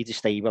want him if he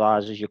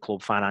destabilises your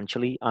club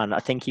financially. And I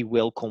think he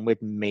will come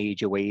with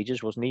major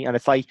wages, wasn't he? And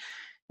it's like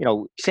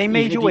say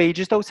major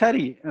wages though,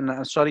 Terry. And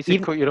I'm sorry to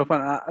cut you up.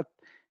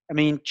 I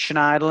mean,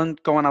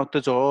 Schneiderlin going out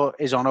the door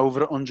is on over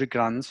 100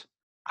 grand.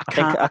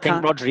 I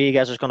think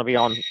Rodriguez is going to be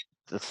on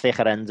the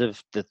thicker end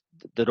of the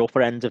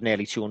upper end of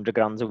nearly 200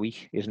 grand a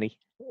week, isn't he?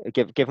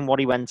 Given what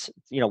he went,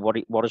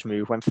 what his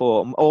move went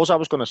for. All I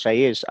was going to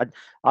say is,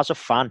 as a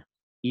fan,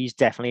 he's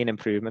definitely an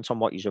improvement on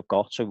what you've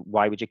got. So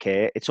why would you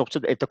care? It's up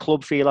to if the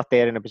club feel that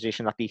they're in a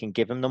position that they can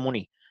give him the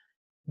money.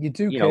 You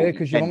do care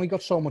because you've only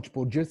got so much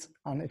budget,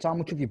 and it's how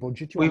much of your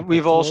budget you.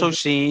 We've also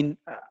seen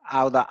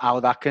how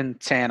that can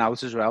turn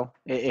out as well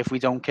if we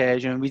don't care.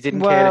 We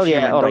didn't care a few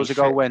windows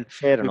ago when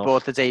we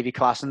bought the Davy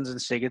Claessens and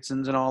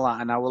Sigurdssons and all that,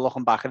 and now we're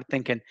looking back at it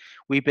thinking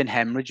we've been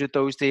hemorrhaged with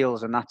those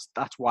deals, and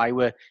that's why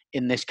we're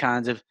in this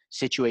kind of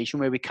situation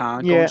where we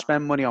can't go and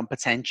spend money on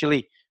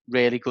potentially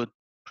really good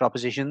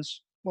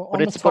propositions. Well,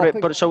 it is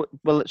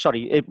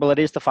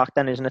the fact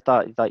then, isn't it,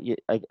 that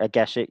I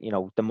guess it,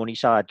 the money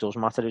side does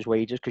matter as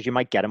wages, because you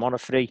might get him on a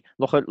free.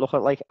 Look at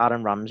like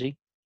Aaron Ramsey.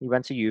 He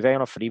went to Juve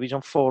on a free. He's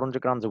on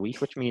 400 grand a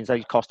week, which means that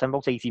he cost him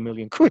about 80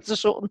 million quid or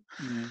something.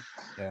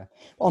 Yeah.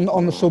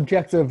 On the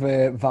subject of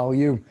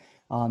value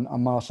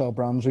and Marcel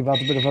Brands, we've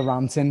had a bit of a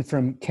rant in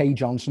from Kay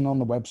Johnson on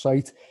the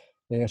website.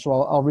 So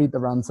I'll read the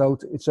rant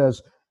out. It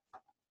says,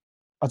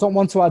 "I don't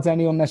want to add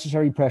any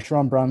unnecessary pressure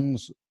on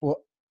Brands, but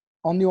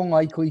on the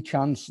unlikely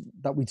chance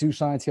that we do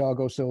sign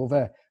Thiago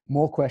Silva,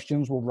 more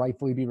questions will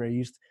rightfully be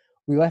raised.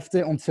 We left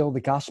it until the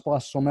gasp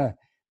last summer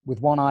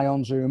with one eye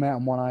on Zuma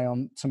and one eye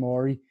on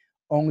Tomori,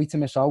 only to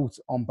miss out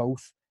on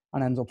both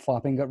and end up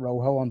flapping at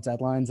Rojo on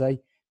deadline day.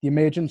 The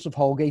emergence of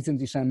Holgate in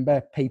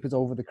December papered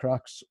over the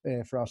cracks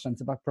for our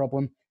centre-back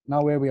problem.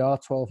 Now here we are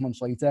 12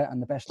 months later,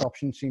 and the best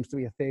option seems to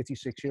be a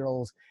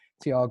 36-year-old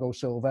Thiago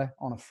Silva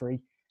on a free ?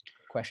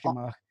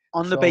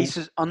 On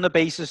the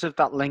basis of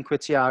that link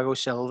with Thiago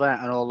Silva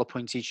and all the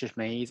points he's just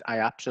made, I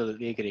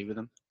absolutely agree with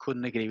him.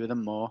 Couldn't agree with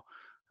him more.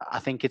 I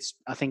think it's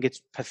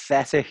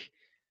pathetic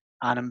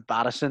and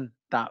embarrassing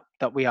that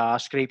we are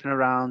scraping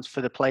around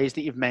for the players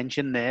that you've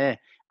mentioned there,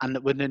 and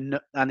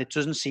it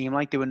doesn't seem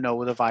like there were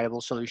no other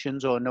viable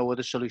solutions or no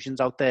other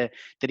solutions out there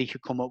that he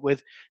could come up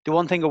with. The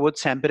one thing I would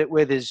temper it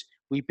with is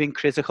I've been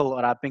critical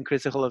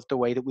of the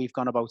way that we've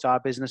gone about our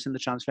business in the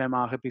transfer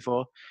market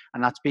before,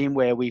 and that's been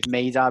where we've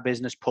made our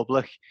business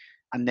public,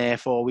 and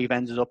therefore we've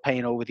ended up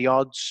paying over the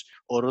odds,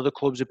 or other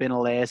clubs have been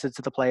alerted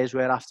to the players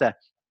we're after.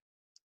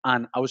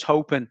 And I was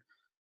hoping,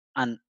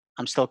 and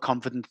I'm still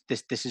confident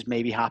this has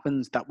maybe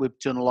happened, that we've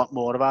done a lot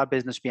more of our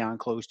business behind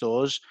closed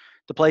doors.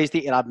 The players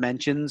that you have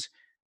mentioned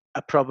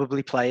are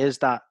probably players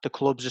that the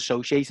clubs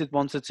associated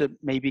wanted to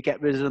maybe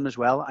get rid of them as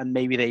well, and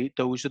maybe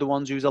those are the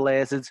ones who's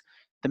alerted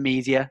the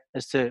media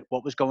as to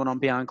what was going on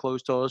behind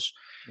closed doors.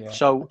 Yeah.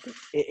 So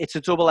it's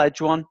a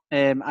double-edged one.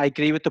 I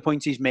agree with the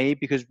points he's made,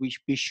 because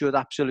we should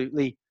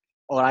absolutely,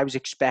 or I was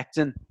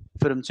expecting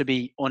for them to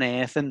be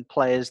unearthing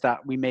players that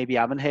we maybe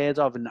haven't heard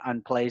of,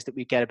 and players that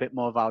we get a bit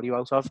more value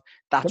out of.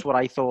 That's what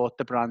I thought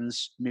the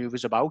brand's move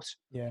was about.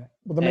 Yeah.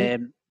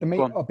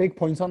 Well, a big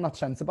point on that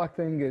centre-back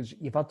thing is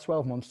you've had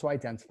 12 months to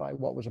identify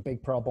what was a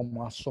big problem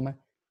last summer.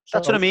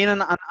 That's what I mean.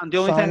 And the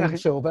only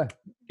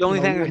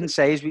thing I can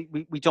say is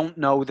we don't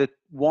know that,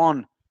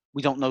 one,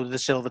 we don't know that the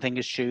Silva thing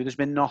is true. There's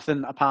been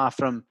nothing apart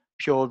from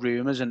pure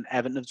rumours, and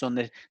Everton have done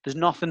this. There's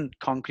nothing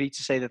concrete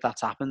to say that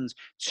that's happened.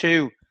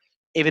 Two,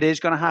 if it is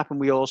going to happen,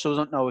 we also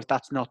don't know if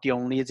that's not the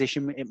only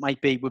addition. It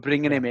might be we're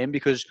bringing him in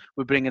because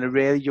we're bringing a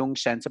really young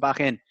centre-back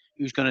in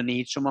who's going to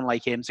need someone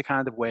like him to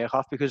kind of work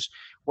off, because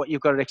what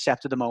you've got to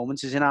accept at the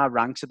moment is in our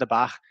ranks at the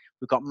back,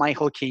 we've got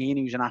Michael Keane,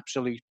 who's an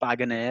absolute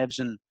bag of nerves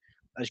and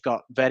has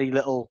got very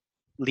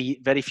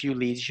few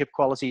leadership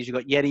qualities. You've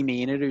got Yerry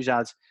Mina, who's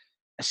had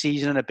a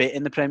season and a bit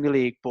in the Premier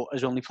League, but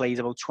has only played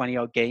about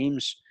 20-odd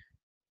games.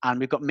 And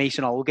we've got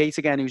Mason Holgate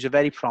again, who's a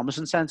very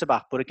promising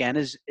centre-back, but again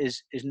is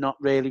not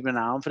really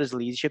renowned for his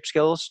leadership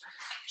skills.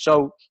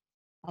 So,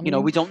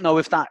 we don't know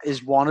if that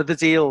is one of the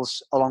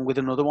deals along with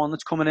another one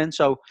that's coming in.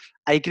 So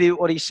I agree with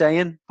what he's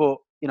saying, but,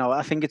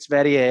 I think it's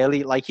very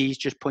early, like he's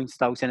just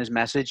pointed out in his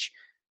message,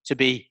 to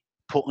be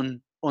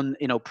putting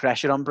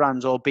pressure on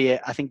brands,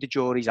 albeit I think the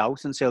jury's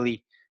out until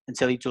he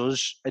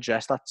does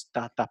address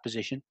that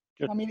position.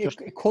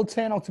 It could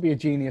turn out to be a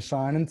genius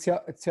signing.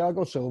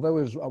 Thiago Silva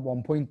was at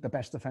one point the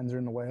best defender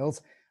in the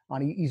world,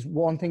 and he's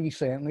one thing he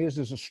certainly is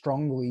a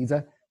strong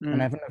leader,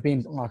 and Everton have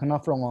been lacking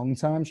that for a long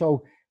time.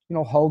 So,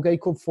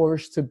 Holgate could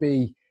flourish to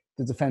be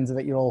the defender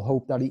that you all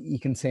hope that he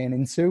can turn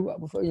into.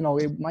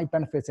 It might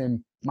benefit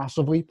him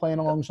massively playing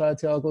alongside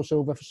Thiago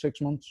Silva for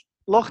 6 months.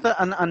 Look,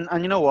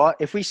 and you know what?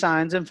 If we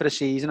signed him for a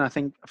season, I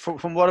think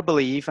from what I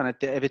believe, and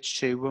if it's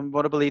true, from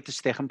what I believe, the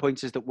sticking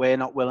point is that we're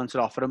not willing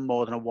to offer him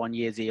more than a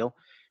 1-year deal,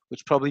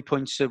 which probably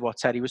points to what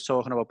Terry was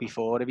talking about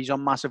before. If he's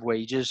on massive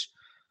wages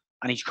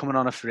and he's coming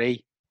on a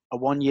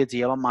 1-year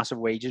deal on massive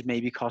wages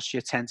maybe costs you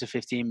 10 to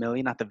 15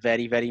 million at the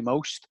very, very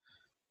most.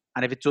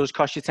 And if it does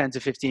cost you 10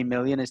 to 15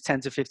 million, is 10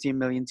 to 15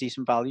 million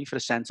decent value for a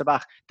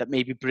centre-back that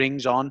maybe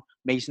brings on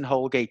Mason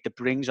Holgate, that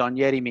brings on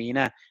Yerry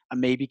Mina, and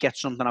maybe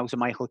gets something out of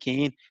Michael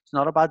Keane? It's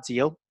not a bad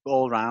deal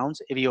all round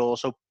if he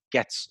also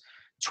gets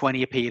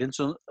 20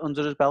 appearances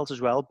under his belt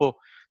as well. But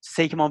to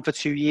take him on for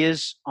 2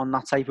 years on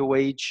that type of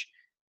wage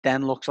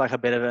then looks like a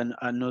bit of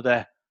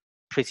another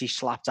pretty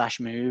slapdash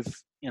move,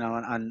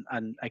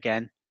 and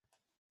again.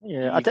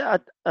 Yeah,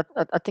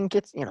 I think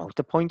it's,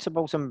 the point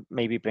about him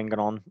maybe bringing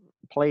on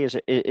players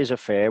is a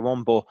fair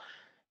one, but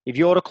if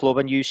you're a club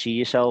and you see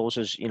yourselves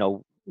as,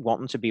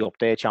 wanting to be up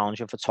there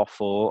challenging for top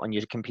 4, and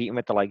you're competing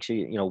with the likes of,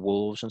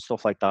 Wolves and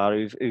stuff like that,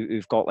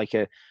 who've got like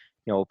a,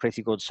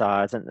 pretty good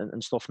side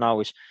and stuff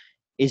now,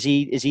 is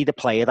he the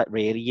player that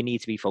really you need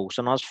to be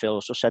focusing on? As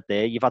Phil just said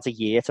there, you've had a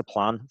year to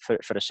plan for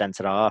a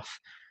centre half.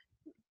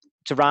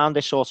 To round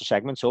this sort of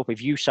segment up,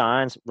 if you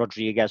signed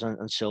Rodriguez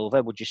and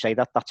Silva, would you say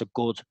that that's a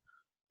good?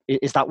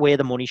 Is that where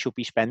the money should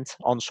be spent,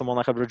 on someone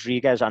like a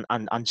Rodriguez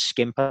and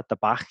skimp at the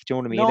back? Do you know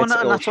what I mean?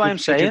 No, that's why I'm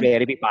saying. Should you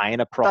really be buying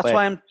a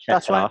proper?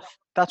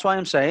 That's why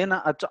I'm saying.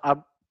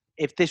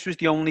 If this was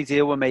the only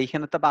deal we're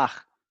making at the back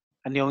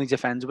and the only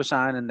defender we're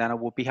signing, then I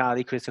would be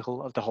highly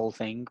critical of the whole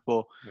thing.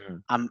 But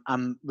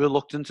I'm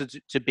reluctant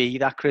to be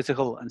that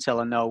critical until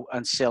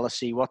I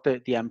see what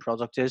the end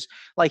product is.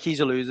 Like he's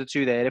alluded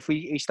to there, if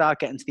we start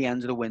getting to the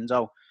end of the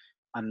window,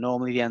 and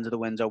normally the end of the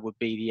window would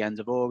be the end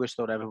of August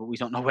or whatever, but we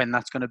don't know when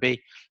that's going to be.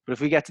 But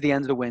if we get to the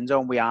end of the window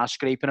and we are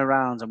scraping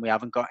around and we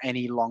haven't got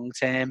any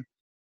long-term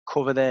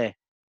cover there,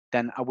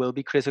 then I will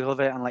be critical of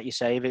it. And like you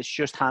say, if it's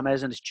just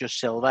James and it's just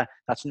Silva,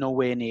 that's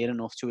nowhere near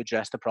enough to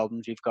address the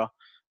problems we've got.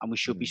 And we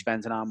should be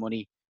spending our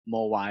money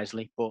more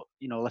wisely. But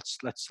let's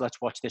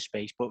watch this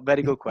space. But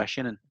very good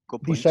question and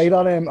good Do you points. say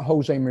that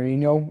Jose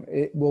Mourinho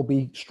it will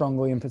be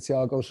strongly in for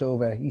Thiago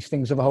Silva? He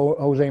thinks of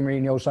Jose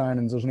Mourinho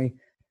signings, doesn't he?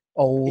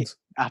 Old.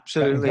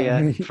 Absolutely, yeah.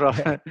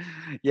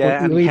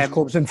 Yeah, and he leaves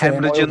clubs in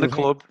turmoil, hemorrhaging the doesn't he?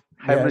 club.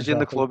 Yeah, Hemorrhaging exactly.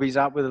 the club he's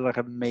at with like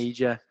a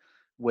major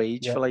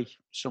wage Yeah. for like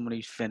someone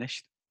who's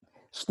finished.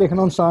 Sticking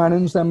on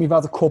signings, then we've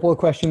had a couple of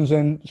questions,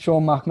 and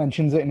Sean Mack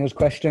mentions it in his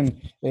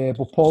question.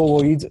 But Paul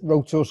Lloyd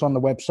wrote to us on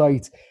the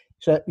website.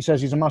 He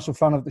says he's a massive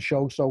fan of the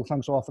show, so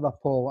thanks a lot for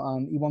that, Paul.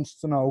 And he wants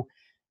to know,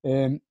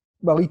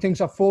 well, he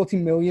thinks at 40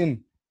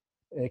 million,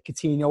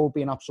 Coutinho will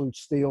be an absolute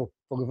steal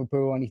for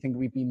Liverpool, and he thinks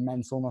we'd be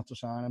mental not to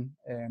sign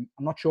him.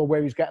 I'm not sure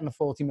where he's getting the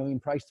 40 million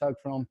price tag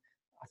from.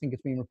 I think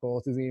it's been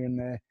reported here and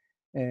there.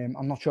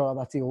 I'm not sure how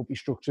that deal will be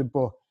structured,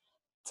 but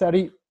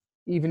Terry,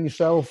 even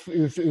yourself,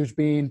 who's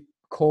been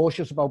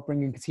cautious about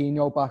bringing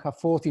Coutinho back at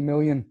 40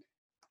 million,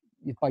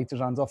 you'd bite his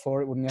hands off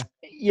for it, wouldn't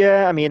you?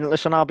 Yeah, I mean,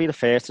 listen, I'll be the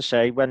first to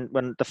say when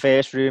the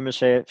first rumours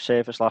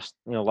surfaced last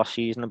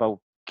season about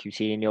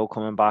Coutinho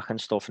coming back and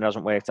stuff, and it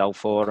hasn't worked out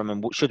for him,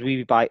 and should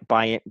we be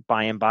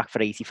buying back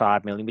for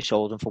 85 million? We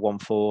sold him for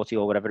 140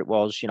 or whatever it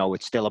was.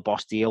 It's still a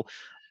boss deal.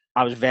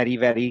 I was very,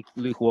 very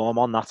lukewarm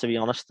on that, to be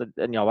honest.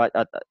 And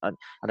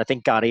I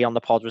think Gary on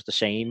the pod was the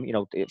same.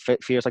 It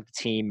feels like the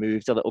team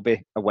moved a little bit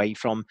away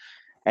from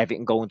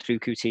everything going through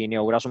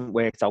Coutinho. It hasn't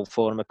worked out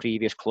for him at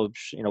previous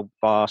clubs,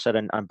 Barca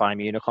and Bayern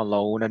Munich on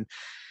loan. And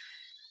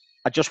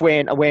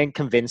I weren't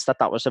convinced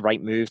that was the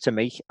right move to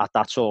make at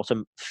that sort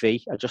of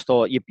fee. I just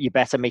thought you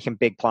better making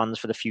big plans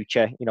for the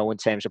future, in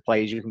terms of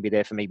players who can be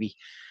there for maybe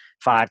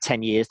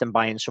 5-10 years than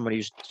buying someone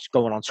who's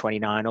going on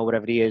 29 or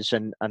whatever he is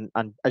and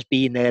has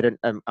been there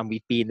and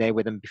we've been there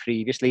with him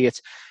previously.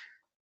 It's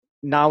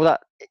now that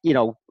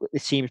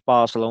it seems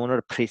Barcelona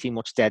are pretty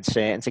much dead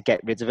certain to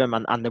get rid of him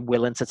and they're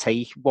willing to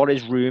take what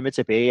is rumoured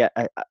to be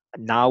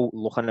now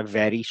looking a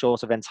very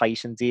sort of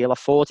enticing deal of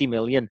 40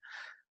 million.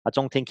 I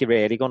don't think you're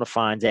really going to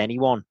find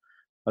anyone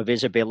of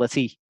his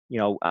ability,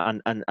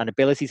 and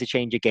ability to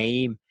change a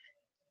game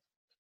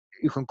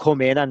who can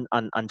come in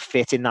and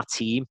fit in that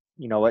team.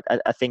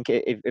 I think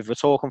if we're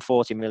talking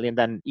 40 million,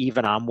 then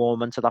even I'm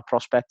warming to that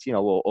prospect,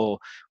 or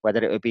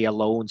whether it would be a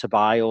loan to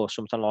buy or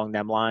something along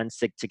them lines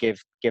to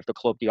give the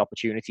club the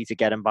opportunity to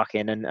get him back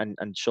in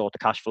and sort the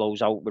cash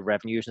flows out with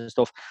revenues and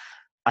stuff.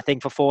 I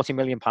think for £40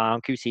 million,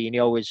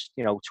 Coutinho is,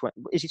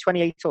 is he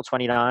 28 or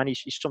 29?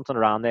 He's something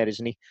around there,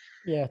 isn't he?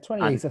 Yeah,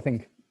 28, I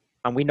think.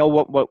 And we know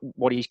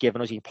what he's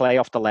given us. He can play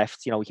off the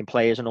left. He can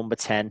play as a number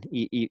 10.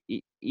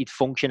 He'd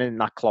function in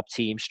that Klopp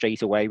team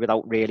straight away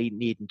without really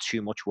needing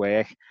too much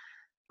work.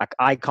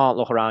 I can't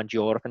look around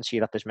Europe and see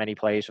that there's many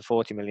players for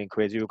 40 million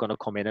quid who are going to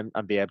come in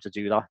and be able to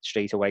do that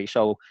straight away.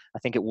 So I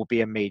think it will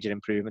be a major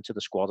improvement to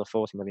the squad of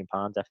 £40 million,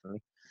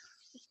 definitely.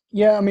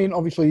 Yeah, I mean,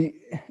 obviously,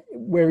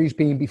 where he's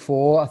been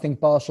before, I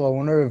think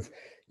Barcelona have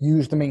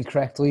used him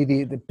incorrectly.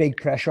 The big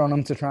pressure on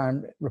him to try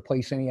and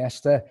replace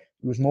Iniesta.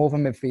 He was more of a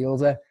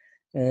midfielder.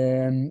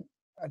 Then,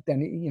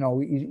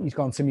 he's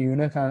gone to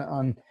Munich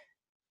and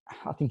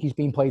I think he's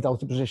been played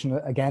out of position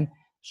again.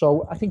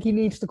 So I think he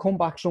needs to come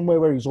back somewhere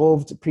where he's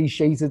loved,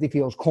 appreciated, he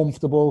feels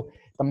comfortable.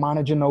 The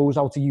manager knows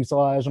how to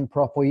utilise him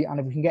properly. And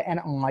if we can get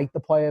anything like the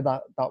player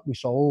that we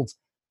sold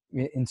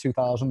in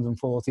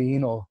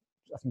 2014 or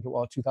I think it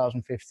was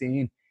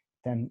 2015,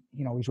 then,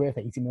 he's worth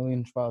 80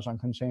 million as far as I'm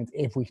concerned,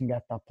 if we can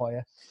get that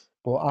player.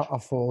 But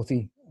at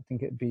 40, I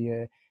think it'd be...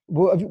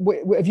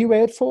 have you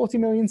heard 40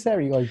 million,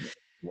 Terry?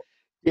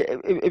 Yeah,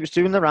 it was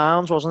doing the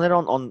rounds, wasn't it,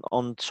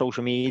 on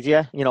social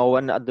media?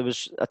 And there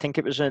was, I think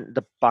it was in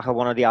the back of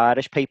one of the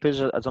Irish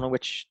papers. I don't know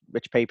which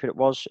paper it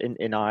was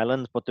in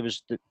Ireland, but there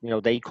was,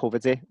 they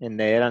covered it in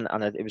there,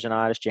 and it was an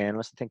Irish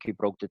journalist, I think, who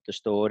broke the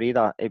story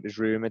that it was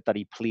rumoured that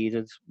he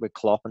pleaded with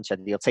Klopp and said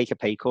he'll take a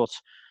pay cut.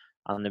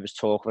 And there was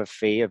talk of a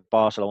fee of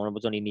Barcelona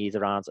would only need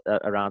around a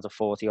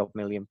 £40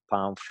 million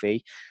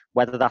fee.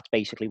 Whether that's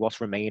basically what's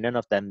remaining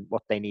of them,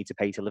 what they need to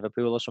pay to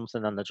Liverpool or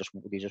something, and they just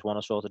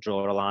want to sort of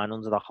draw a line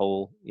under that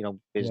whole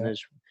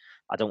business. Yeah.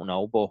 I don't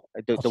know, but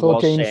there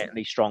was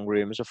certainly strong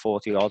rumours of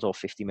 40 odd or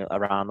 50 mil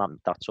around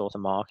that sort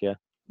of mark. Yeah.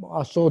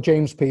 I saw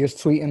James Pearce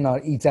tweeting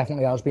that he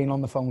definitely has been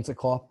on the phone to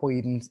Klopp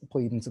pleading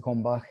to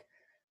come back.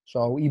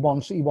 So he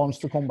wants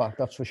to come back,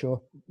 that's for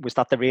sure. Was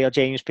that the real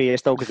James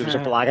Pearce though? Because there was a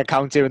blag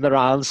account doing the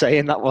round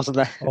saying that, wasn't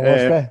there? Oh, was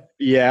there?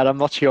 Yeah, I'm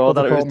not sure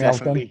that it was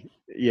definitely.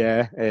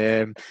 Yeah,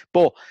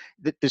 but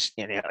there's,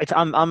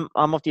 I'm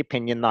of the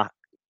opinion that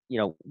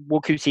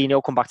will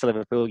Coutinho come back to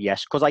Liverpool?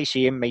 Yes, because I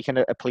see him making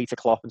a plea to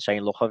Klopp and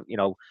saying, look,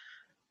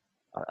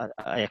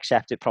 I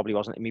accept it probably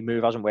wasn't, my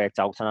move hasn't worked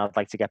out and I'd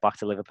like to get back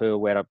to Liverpool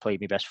where I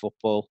played my best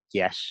football.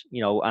 Yes,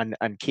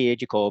 and Keir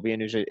Jacobian,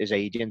 who's his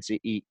agent,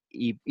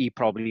 he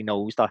probably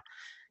knows that,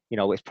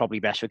 it's probably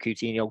best for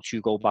Coutinho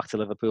to go back to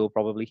Liverpool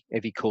probably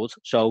if he could.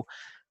 So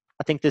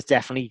I think there'll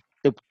definitely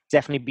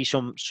be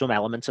some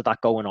elements of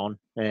that going on.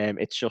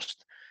 It's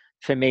just,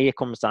 for me, it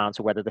comes down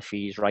to whether the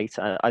fee's right.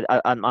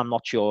 I'm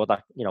not sure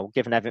that,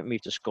 given everything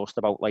we've discussed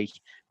about like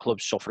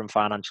clubs suffering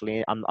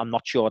financially, I'm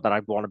not sure that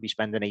I'd want to be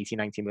spending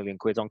 80-90 million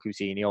quid on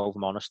Coutinho, if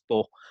I'm honest.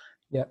 But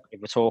Yeah.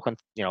 If we're talking,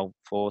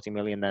 40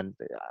 million, then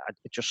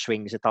it just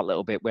swings it that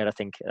little bit where I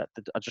think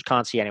I just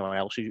can't see anyone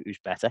else who's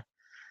better.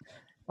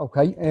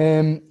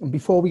 Okay.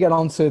 Before we get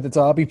on to the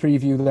Derby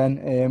preview,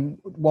 then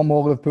one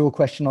more Liverpool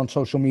question on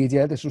social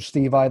media. This was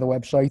Steve via the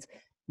website.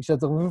 He said,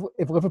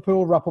 if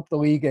Liverpool wrap up the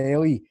league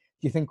early, do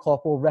you think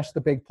Klopp will rest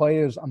the big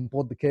players and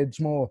bud the kids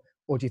more,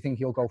 or do you think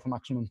he'll go for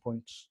maximum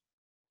points?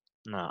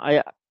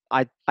 No,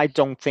 I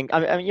don't think.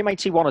 I mean, you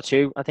might see one or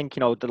two. I think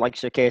the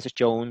likes of Curtis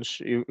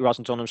Jones, who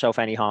hasn't done himself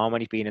any harm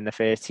when he's been in the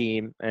first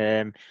team.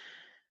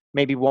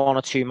 Maybe one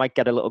or two might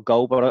get a little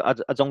go,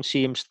 but I don't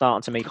see him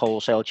starting to make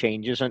wholesale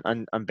changes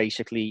and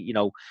basically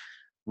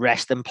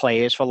resting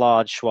players for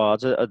large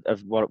swaths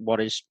of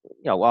what is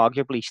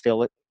arguably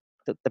still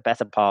the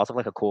better part of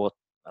like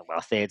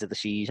a third of the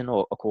season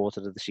or a quarter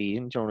of the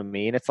season. Do you know what I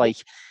mean? It's like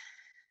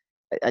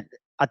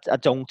I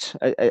don't.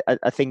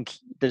 I think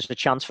there's a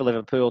chance for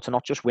Liverpool to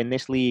not just win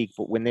this league,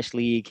 but win this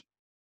league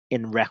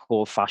in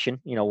record fashion.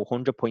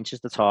 100 points is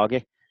the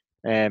target.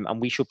 And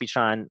we should be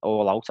trying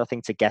all out, I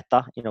think, to get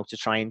that, to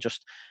try and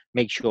just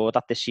make sure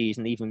that this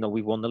season, even though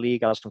we've won the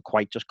league, hasn't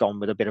quite just gone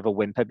with a bit of a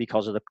whimper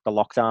because of the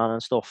lockdown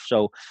and stuff.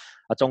 So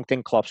I don't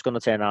think Klopp's going to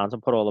turn around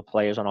and put all the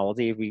players on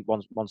holiday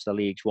once the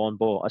league's won.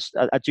 But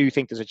I do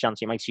think there's a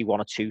chance you might see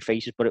one or two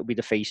faces, but it'll be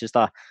the faces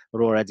that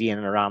are already in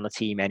and around the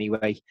team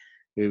anyway.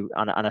 And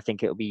I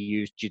think it'll be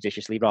used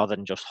judiciously rather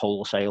than just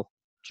wholesale.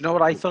 Do you know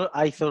what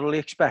I thoroughly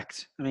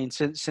expect? I mean,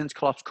 since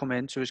Klopp's come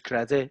in, to his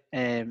credit,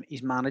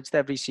 he's managed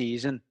every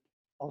season,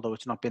 although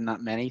it's not been that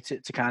many, to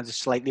kind of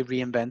slightly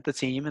reinvent the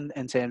team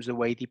in terms of the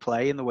way they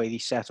play and the way they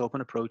set up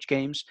and approach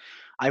games.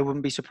 I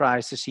wouldn't be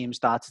surprised to see him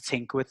start to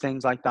tinker with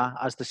things like that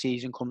as the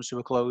season comes to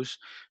a close,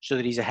 so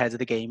that he's ahead of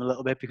the game a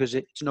little bit, because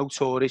it's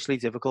notoriously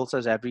difficult,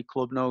 as every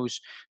club knows,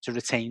 to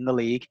retain the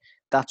league.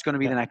 That's going to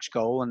be the next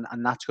goal,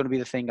 and that's going to be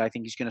the thing I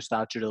think he's going to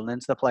start drilling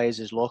into the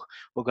players is, look,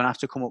 we're going to have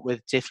to come up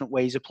with different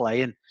ways of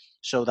playing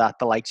so that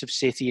the likes of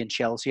City and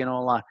Chelsea and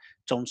all that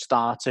don't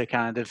start to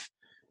kind of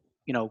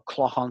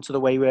clock onto the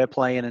way we're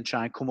playing and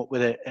try and come up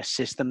with a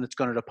system that's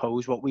going to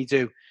oppose what we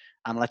do.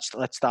 And let's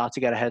start to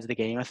get ahead of the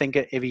game. I think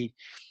if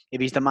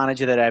he's the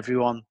manager that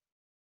everyone,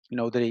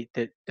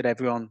 that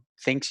everyone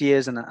thinks he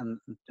is, and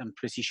I'm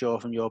pretty sure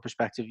from your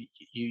perspective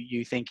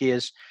you think he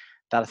is,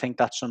 that I think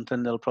that's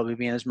something that'll probably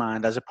be in his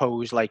mind, as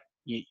opposed like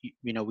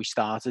we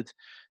started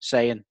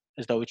saying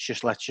as though it's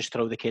just let's just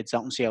throw the kids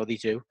out and see how they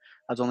do.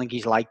 I don't think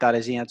he's like that,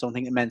 is he? I don't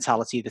think the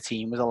mentality of the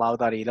team was allowed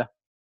that either.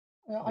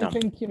 I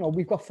think,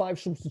 we've got 5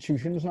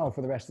 substitutions now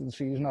for the rest of the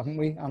season, haven't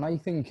we? And I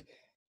think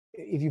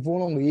if you've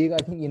won a league, I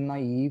think you're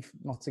naive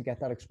not to get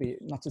that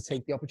experience, not to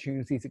take the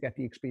opportunity to get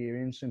the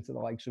experience into the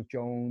likes of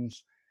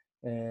Jones,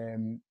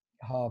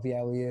 Harvey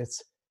Elliott,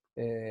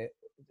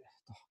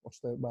 what's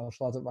the Welsh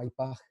lad at right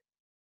back?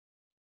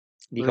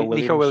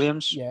 Nico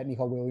Williams. Yeah,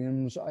 Nico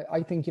Williams.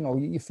 I think,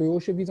 you're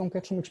foolish if you don't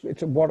get some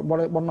experience. What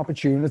an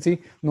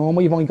opportunity.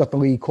 Normally, you've only got the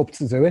League Cup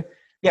to do it.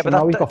 Yeah,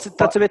 so but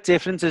that's a bit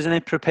different, isn't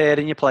it?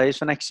 Preparing your players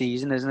for next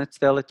season, isn't it?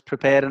 Still, it's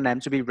preparing them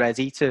to be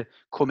ready to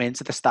come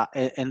into the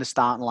starting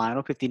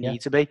lineup if they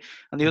need to be.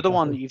 And the other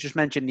one you just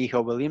mentioned,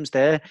 Nico Williams.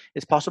 There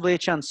is possibly a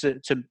chance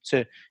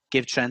to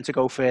give Trent to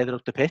go further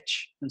up the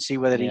pitch and see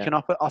whether he can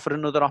offer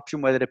another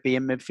option, whether it be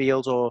in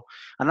midfield or.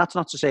 And that's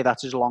not to say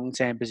that's his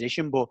long-term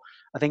position, but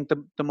I think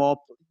the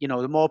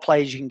more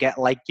players you can get,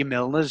 like your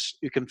Milners,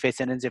 who can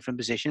fit in different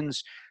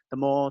positions, the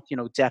more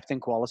depth and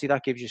quality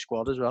that gives your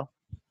squad as well.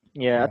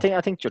 Yeah,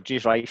 I think Judge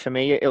is right. For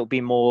me, it'll be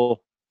more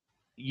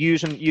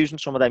using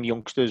some of them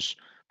youngsters,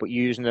 but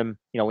using them,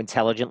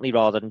 intelligently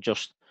rather than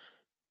just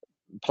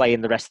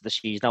playing the rest of the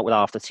season out with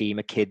half the team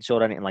of kids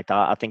or anything like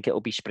that. I think it'll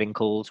be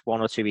sprinkled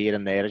one or two here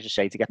and there, as you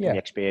say, to get them the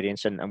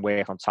experience and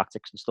work on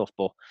tactics and stuff.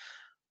 But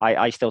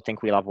I still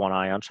think we'll have one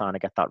eye on trying to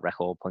get that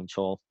record points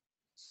haul,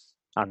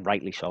 and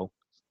rightly so.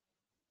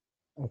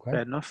 Okay.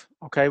 Fair enough.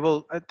 Okay,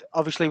 well,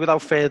 obviously,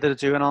 without further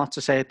ado, and a lot to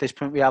say at this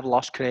point, we have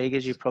lost Craig,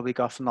 as you've probably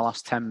got from the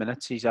last 10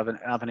 minutes. He's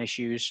having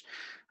issues,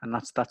 and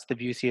that's the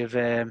beauty of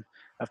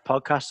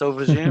podcasts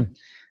over Zoom.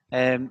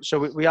 So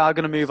we are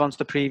going to move on to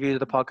the preview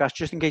of the podcast.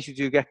 Just in case you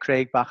do get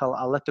Craig back,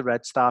 I'll let the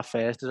Red start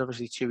first. There's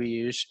obviously 2 of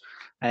yous.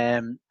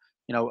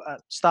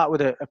 Start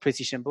with a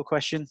pretty simple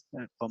question,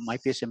 but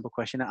might be a simple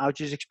question. How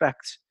do you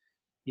expect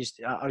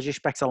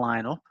to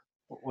line up?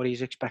 What are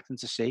you expecting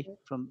to see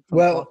from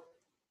Well,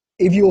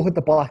 if you look at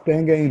the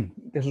Blackburn game,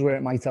 this is where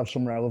it might have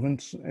some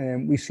relevance.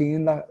 We've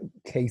seen that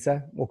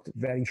Keita looked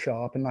very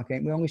sharp in that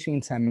game. We've only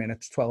seen 10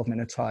 minutes, 12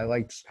 minutes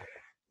highlights.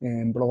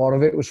 But a lot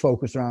of it was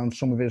focused around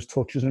some of his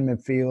touches in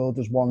midfield,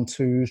 his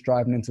 1-2s,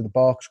 driving into the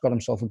box, got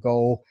himself a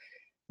goal.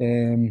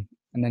 And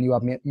then you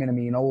have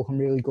Minamino looking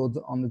really good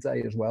on the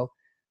day as well.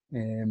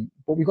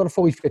 But we've got a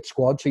fully fit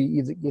squad, so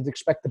you'd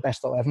expect the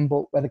best 11.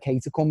 But whether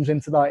Keita comes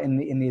into that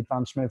in the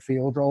advanced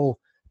midfield role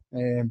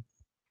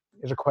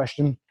is a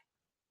question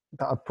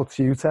that I'd put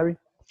to you, Terry.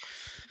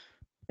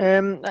 I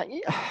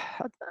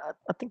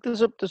think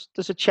there's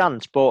a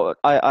chance, but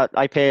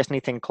I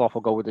personally think Klopp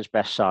will go with his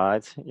best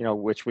side,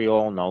 which we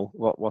all know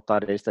what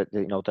that is, that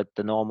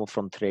the normal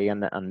front three,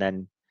 and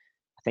then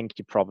I think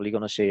you're probably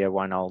going to see a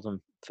Wijnaldum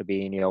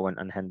Fabinho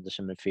and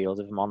Henderson midfield,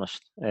 if I'm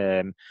honest.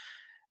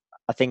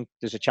 I think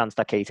there's a chance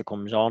that Keita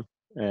comes on,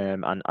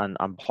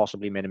 and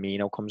possibly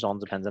Minamino comes on,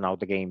 depending on how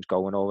the game's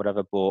going or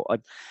whatever. But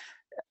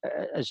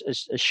as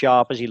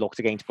sharp as he looked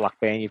against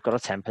Blackburn, you've got to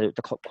temper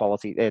the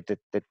quality,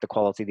 the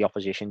quality of the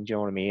opposition. Do you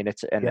know what I mean?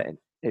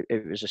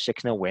 It was a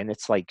 6-0 win.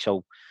 It's like,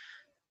 so,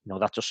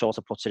 that just sort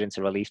of puts it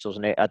into relief,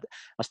 doesn't it?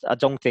 I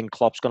don't think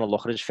Klopp's going to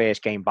look at his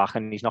first game back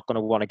and he's not going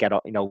to want to get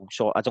up,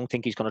 so I don't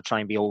think he's going to try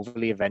and be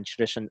overly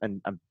adventurous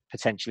and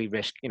potentially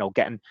risk,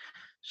 getting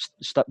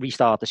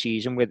restart the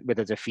season with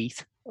a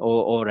defeat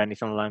or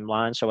anything along the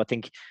line. So I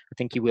think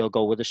he will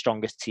go with the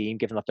strongest team,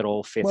 given that they're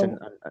all fit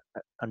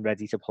and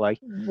ready to play.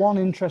 One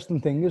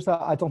interesting thing is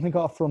that I don't think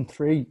our front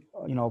three,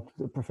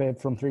 the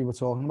preferred front three we're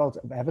talking about,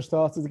 have ever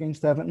started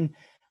against Everton,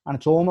 and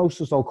it's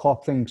almost as though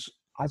Klopp thinks,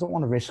 I don't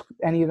want to risk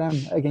any of them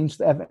against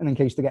Everton in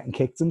case they're getting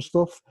kicked and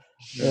stuff.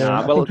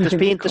 There's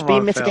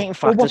been mitigating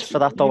factors for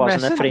that, though,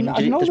 hasn't there?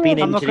 There's been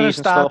injuries and stuff. I'm not going to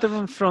start them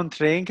in front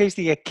three in case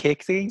they get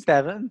kicked against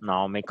Everton.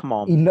 No, mate, come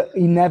on.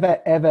 He never,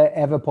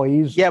 ever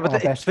plays. Yeah, but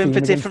it's been for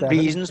different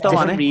reasons, though,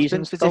 different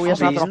reasons.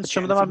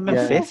 Some of them haven't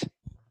been fit.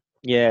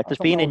 Yeah, there's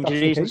been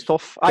injuries and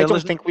stuff. I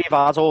don't think we've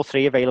had all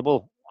three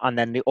available, and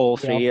then all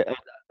three.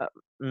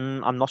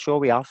 I'm not sure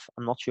we have.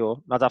 I'm not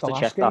sure. I'd have to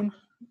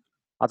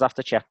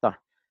check that.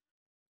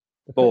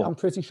 But I'm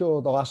pretty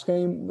sure the last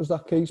game was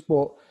that case.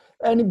 But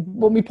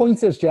my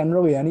point is,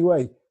 generally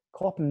anyway,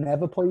 Klopp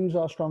never plays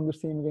our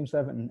strongest team against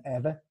Everton,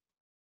 ever.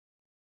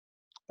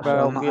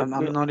 Well,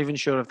 I'm not even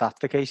sure if that's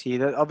the case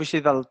either. Obviously,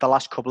 the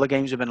last couple of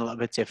games have been a little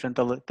bit different.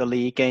 The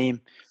league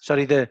game,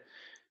 the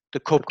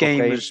cup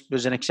game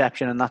was an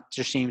exception, and that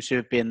just seems to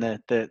have been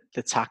the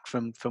tack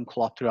from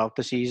Klopp throughout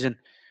the season.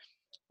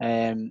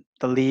 The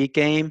league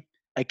game,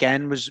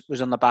 again,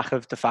 was on the back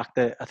of the fact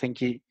that I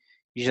think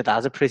you had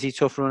a pretty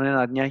tough run in,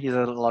 hadn't you? You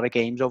had a lot of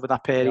games over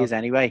that period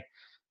anyway.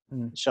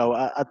 So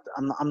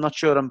I'm not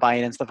sure I'm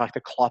buying into the fact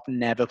that Klopp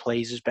never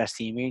plays his best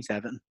team against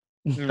Everton.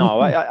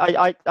 No,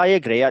 I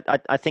agree.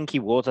 I think he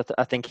would.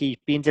 I think he's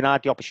been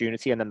denied the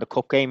opportunity, and then the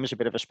cup game is a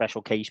bit of a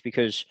special case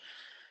because,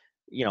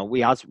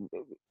 we had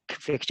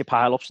fixture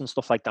pile-ups and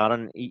stuff like that,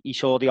 and he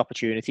saw the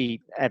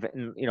opportunity.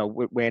 Everton,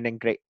 we're in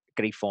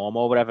great form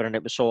or whatever, and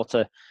it was sort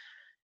of,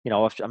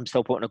 I'm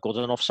still putting a good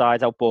enough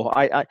side out, but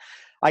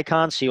I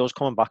can't see us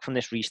coming back from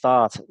this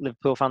restart.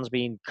 Liverpool fans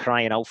been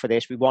crying out for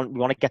this. We want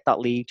to get that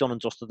league done and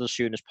dusted as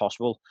soon as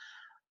possible.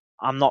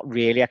 I'm not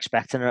really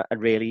expecting a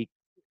really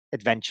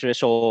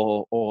adventurous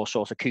or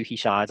sort of kooky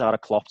side out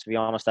of Klopp, to be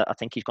honest. I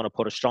think he's going to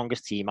put his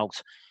strongest team out,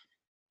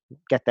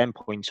 get them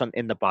points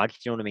in the bag. Do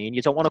you know what I mean?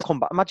 You don't want to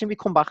come back. Imagine we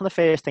come back and the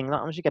first thing that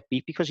happens, you get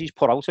beat because he's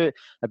put out a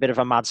bit of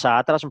a mad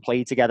side that hasn't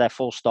played together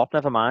full stop,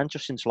 never mind,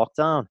 just since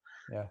lockdown.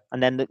 Yeah.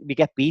 And then we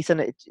get beat,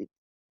 and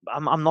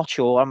I'm not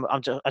sure.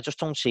 I just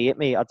don't see it,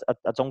 mate.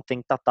 I don't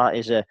think that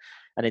is an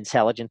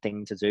intelligent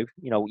thing to do.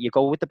 You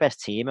go with the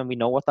best team, and we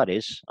know what that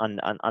is. And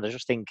I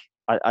just think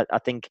I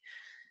think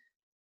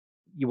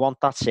you want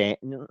that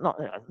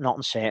not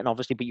uncertain,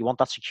 obviously, but you want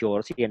that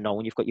security and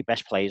knowing you've got your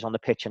best players on the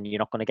pitch, and you're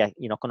not going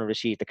to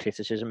receive the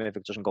criticism if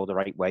it doesn't go the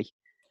right way.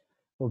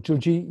 Well,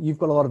 Judgy, you've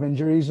got a lot of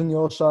injuries on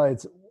your side.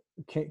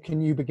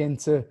 Can you begin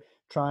to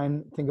try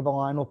and think of a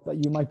lineup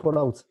that you might put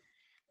out?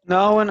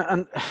 No,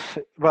 and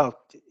well,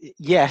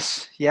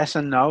 yes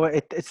and no.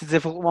 It's a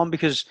difficult one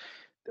because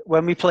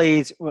when we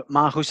played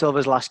Marco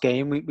Silva's last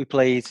game, we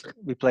played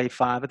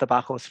 5 at the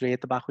back or 3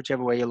 at the back,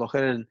 whichever way you look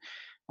at it, and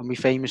we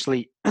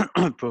famously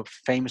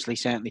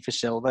certainly for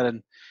Silva,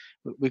 and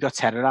we got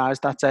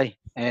terrorised that day.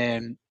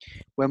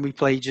 When we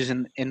played just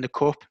in the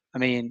cup, I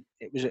mean,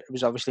 it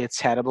was obviously a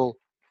terrible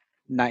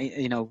night,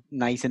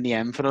 night in the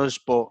end for us.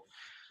 But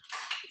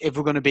if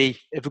we're going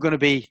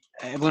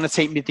to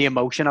take the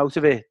emotion out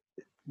of it,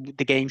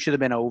 the game should have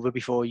been over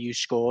before you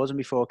scored and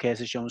before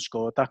Curtis Jones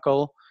scored that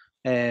goal.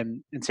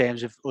 In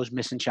terms of us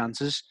missing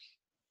chances,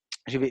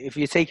 if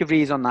you take a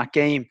read on that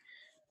game,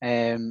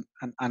 and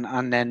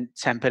then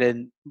temper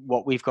in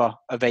what we've got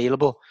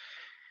available,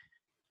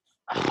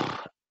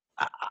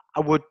 I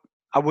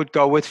would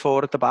go with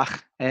 4 at the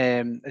back,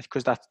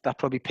 because that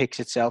probably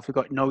picks itself. We've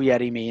got no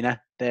Yerry Mina,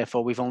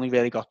 therefore we've only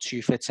really got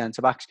 2 fit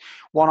centre backs.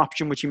 One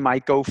option which he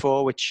might go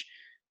for, which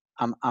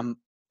I'm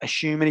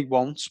assuming he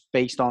won't,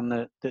 based on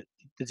the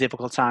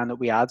difficult time that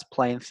we had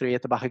playing 3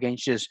 at the back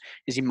against us,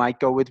 is he might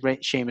go with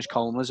Seamus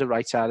Coleman as a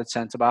right-sided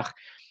centre-back,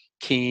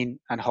 Keane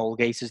and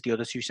Holgate as the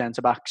other 2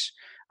 centre-backs,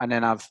 and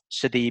then have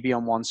Sidibe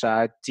on one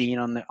side, Dean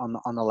on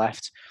the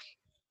left.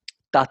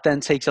 That then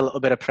takes a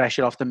little bit of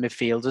pressure off the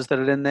midfielders that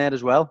are in there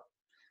as well,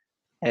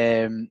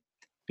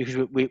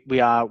 because we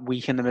are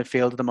weak in the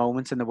midfield at the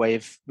moment in the way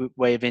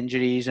of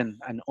injuries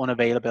and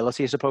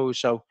unavailability, I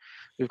suppose. So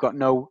we've got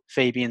no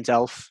Fabian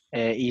Delph,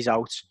 he's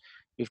out.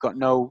 We've got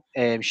no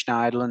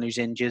Schneiderlin, who's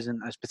injured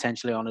and is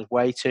potentially on his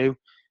way too.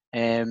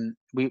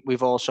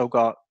 We've also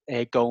got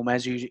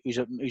Gomez, who's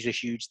a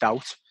huge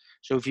doubt.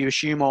 So if you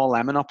assume all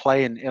them are not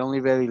playing, it only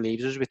really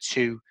leaves us with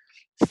 2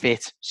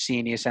 fit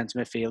senior centre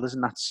midfielders,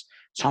 and that's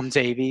Tom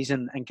Davies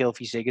and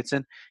Gylfi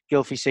Sigurdsson.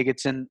 Gylfi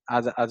Sigurdsson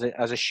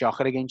as a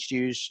shocker against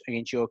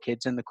your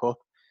kids in the cup.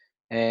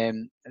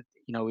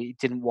 He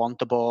didn't want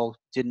the ball,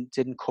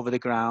 didn't cover the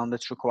ground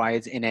that's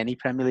required in any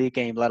Premier League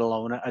game, let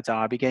alone a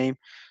derby game.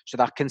 So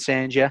that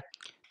concerns you.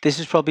 This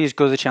is probably as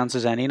good a chance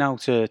as any now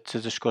to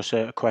discuss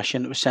a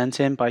question that was sent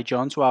in by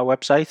John to our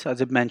website. I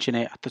did mention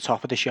it at the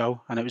top of the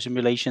show, and it was in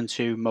relation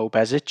to Mo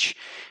Besic.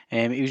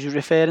 He was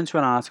referring to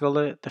an article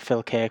that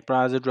Phil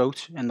Kirkbride had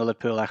wrote in the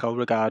Liverpool Echo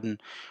regarding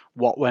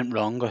what went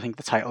wrong. I think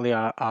the title of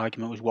the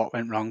argument was "What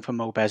Went Wrong for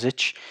Mo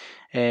Besic."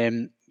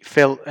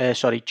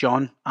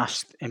 John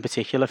asked in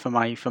particular for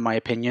my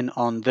opinion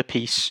on the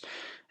piece,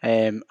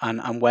 and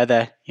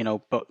whether,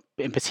 but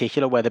in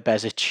particular whether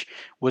Besic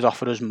was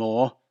offered us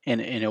more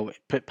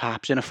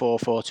perhaps in a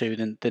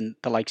 4-4-2 than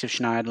the likes of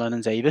Schneiderlin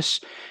and Davis.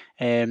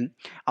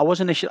 I was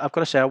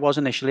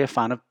initially a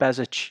fan of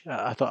Besic.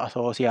 I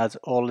thought he had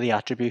all of the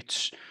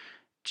attributes,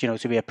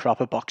 to be a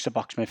proper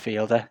box-to-box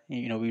midfielder.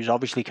 He was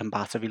obviously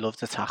combative. He loved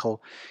to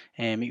tackle.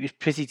 He was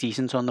pretty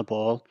decent on the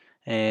ball.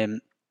 I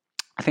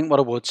think what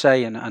I would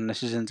say, and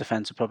this is in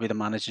defence of probably the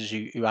managers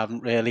who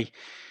haven't really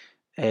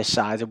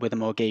sided with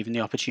him or gave him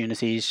the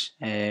opportunities,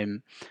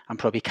 and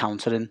probably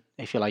countering,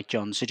 if you like,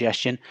 John's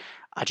suggestion.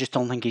 I just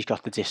don't think he's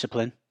got the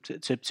discipline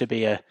to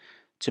be a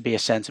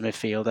centre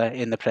midfielder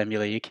in the Premier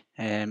League.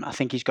 I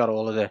think he's got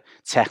all of the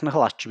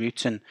technical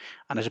attributes, and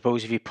I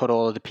suppose if you put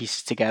all of the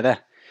pieces together,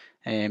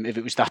 if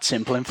it was that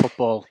simple in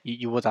football,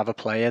 you would have a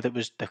player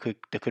that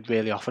could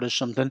really offer us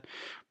something.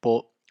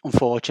 But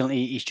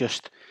unfortunately,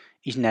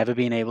 he's never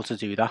been able to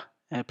do that.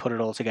 Put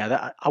it all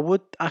together. I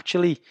would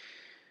actually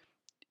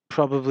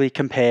probably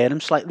compare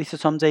him slightly to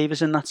Tom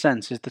Davies in that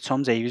sense. Is that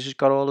Tom Davies has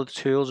got all of the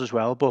tools as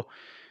well, but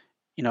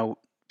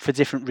for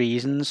different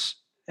reasons.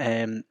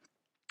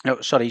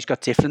 He's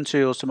got different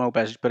tools to Mo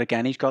Besic, but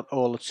again, he's got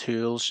all the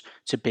tools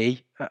to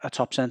be a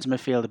top centre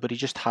midfielder, but he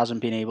just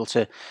hasn't been able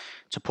to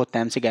put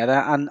them together.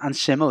 And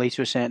similarly,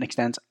 to a certain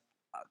extent,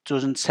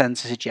 doesn't tend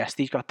to suggest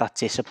he's got that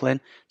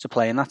discipline to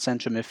play in that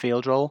central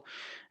midfield role.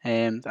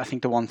 I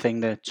think the one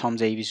thing that Tom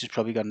Davies has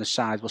probably got on his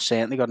side,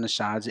 certainly got on his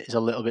side, is a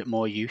little bit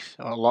more youth,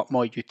 or a lot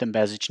more youth than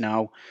Besic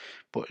now,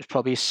 but it's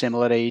probably a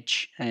similar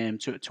age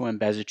to when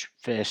Besic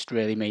first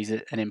really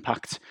made an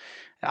impact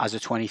as a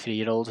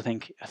 23-year-old, I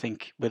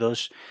think with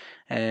us.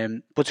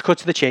 But to cut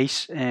to the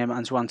chase,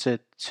 and to answer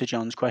to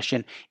John's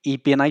question,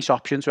 he'd be a nice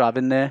option to have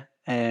in there,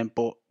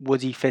 but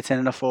would he fit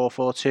in a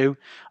 4-4-2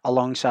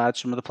 alongside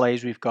some of the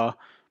players we've got?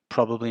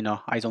 Probably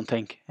not, I don't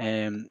think.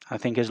 I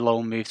think his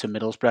loan move to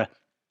Middlesbrough,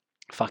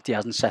 in fact, he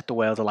hasn't set the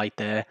world alight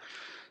there,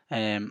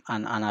 and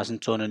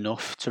hasn't done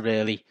enough to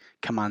really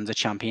command a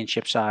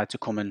championship side to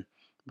come and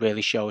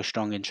really show a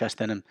strong interest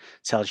in him.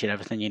 Tells you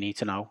everything you need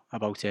to know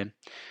about him.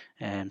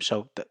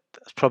 So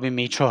that's probably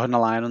me drawing a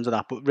line under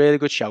that. But really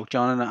good shout,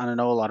 John. And I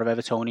know a lot of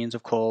Evertonians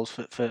have called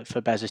for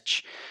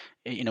Besic,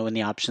 in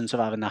the absence of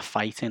having that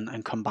fight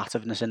and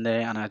combativeness in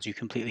there. And I do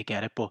completely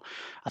get it. But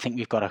I think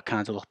we've got to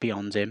kind of look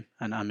beyond him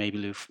and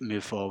maybe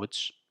move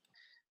forwards.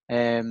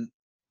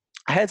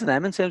 Ahead of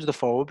them in terms of the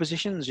forward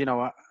positions,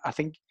 I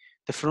think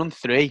the front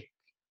three,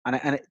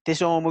 and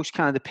this almost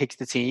kind of picks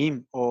the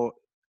team, or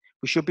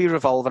we should be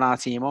revolving our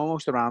team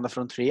almost around the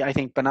front three. I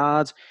think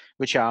Bernard,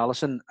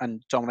 Richarlison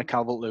and Dominic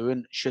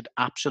Calvert-Lewin should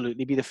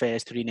absolutely be the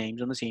first three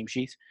names on the team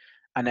sheet.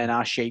 And then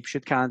our shape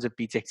should kind of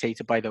be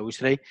dictated by those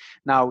three.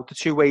 Now, the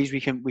two ways we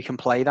can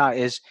play that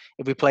is,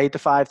 if we played the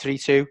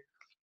 5-3-2,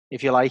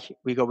 if you like,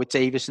 we go with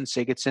Davis and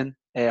Sigurdsson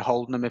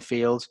holding the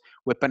midfield,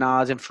 with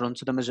Bernard in front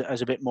of them as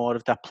a bit more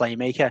of that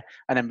playmaker,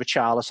 and then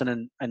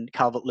Richarlison and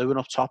Calvert-Lewin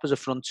up top as a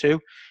front two.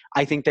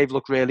 I think they've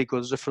looked really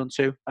good as a front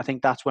two. I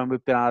think that's when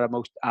we've been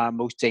our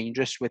most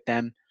dangerous with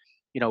them,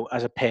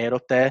 as a pair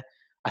up there.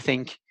 I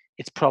think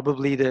it's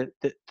probably the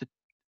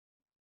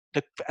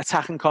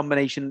attacking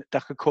combination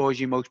that could cause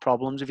you most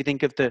problems. If you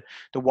think of the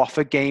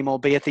Watford game,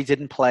 albeit they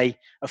didn't play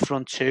a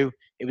front two,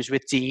 it was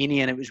with Deeney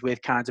and it was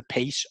with kind of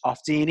pace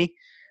off Deeney.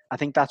 I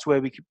think that's where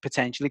we could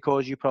potentially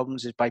cause you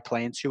problems, is by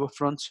playing two up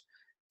front.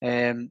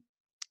 The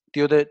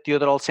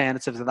other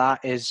alternative to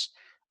that is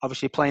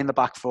obviously playing the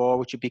back four,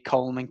 which would be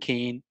Coleman,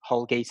 Keane,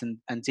 Holgate and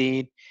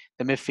Dean.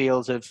 The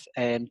midfields of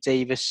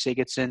Davis,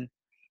 Sigurdsson,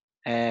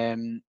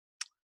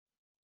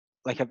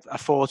 like a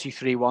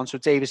 4-2-3-1. So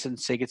Davis and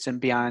Sigurdsson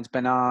behind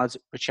Bernard,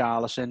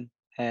 Richarlison,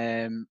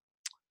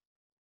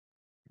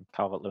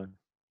 Calvert-Lewin.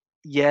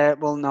 Yeah,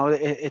 well, no,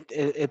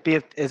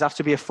 it'd have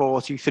to be a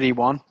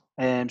 4-2-3-1.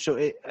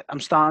 So I'm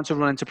starting to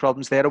run into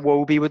problems there.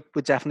 Iwobi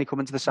would definitely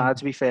come into the side,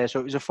 to be fair. So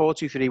it was a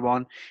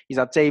 4-2-3-1. He's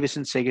had Davis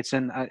and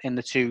Sigurdsson in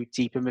the two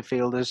deeper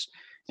midfielders,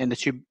 in the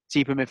two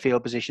deeper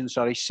midfield positions.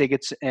 Sorry,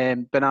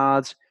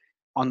 Bernard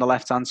on the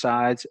left-hand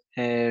side,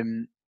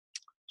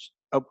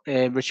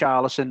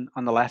 Richarlison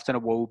on the left,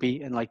 and Iwobi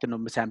in like the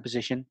number 10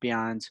 position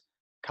behind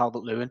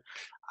Calvert-Lewin.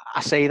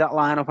 I say that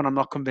lineup, and I'm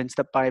not convinced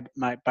that by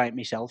it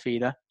myself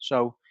either.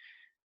 So,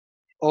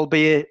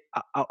 albeit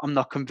I'm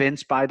not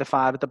convinced by the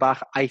five at the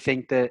back, I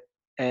think that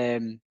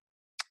Ancelotti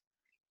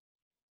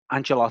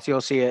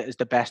will see it as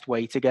the best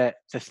way to get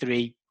the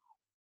three,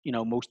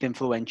 most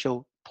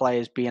influential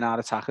players being our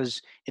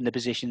attackers in the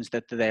positions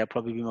that they are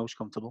probably most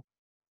comfortable.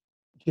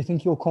 you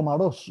think you'll come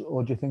at us,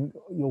 or do you think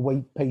you'll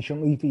wait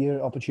patiently for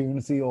your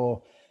opportunity?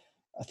 Or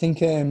I think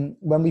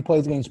when we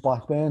played against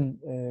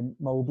Blackburn,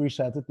 Mowbray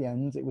said at the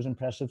end it was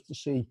impressive to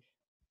see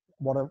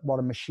what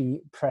a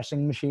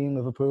pressing machine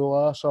Liverpool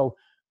are. So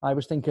I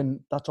was thinking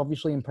that's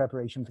obviously in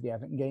preparation for the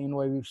Everton game,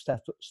 where we've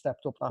stepped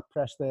up that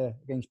press there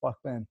against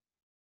Blackburn.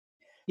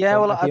 Yeah,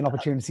 so well, it'd be an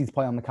opportunity to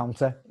play on the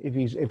counter if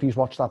he's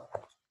watched that.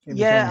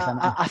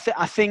 Yeah,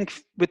 I think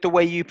with the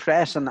way you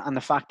press and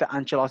the fact that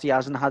Ancelotti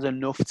hasn't had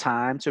enough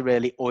time to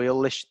really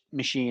oil this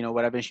machine, or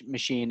whatever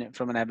machine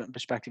from an Everton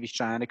perspective he's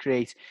trying to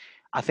create,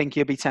 I think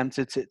you'll be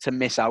tempted to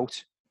miss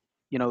out,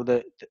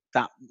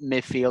 that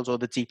midfield or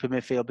the deeper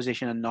midfield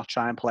position and not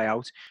try and play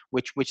out,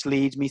 which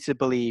leads me to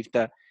believe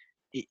that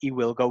he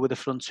will go with the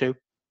front two,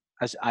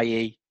 as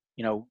i.e.,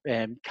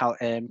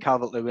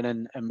 Calvert-Lewin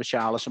and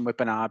Richarlison with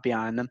Bernard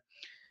behind them,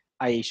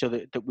 i.e. so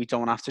that we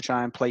don't have to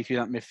try and play through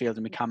that midfield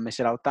and we can miss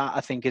it out. That,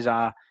 I think, is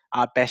our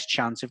best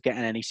chance of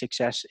getting any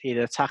success,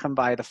 either attacking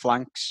by the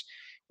flanks,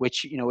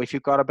 which, if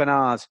you've got a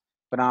Bernard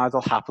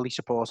will happily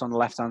support on the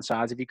left-hand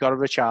side. If you've got a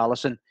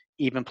Richarlison,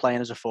 even playing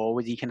as a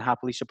forward, he can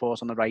happily support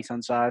on the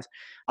right-hand side.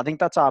 I think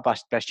that's our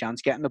best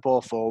chance, getting the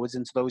ball forwards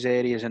into those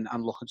areas and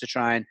looking to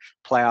try and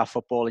play our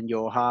football in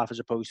your half, as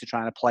opposed to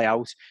trying to play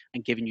out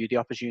and giving you the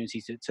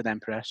opportunity to then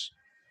press.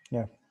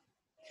 Yeah.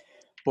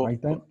 But,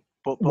 right then.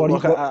 But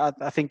look,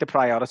 I think the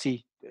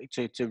priority,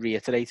 to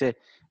reiterate it,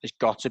 has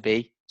got to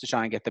be to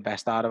try and get the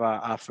best out of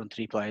our front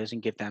three players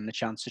and give them the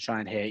chance to try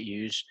and hurt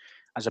yous,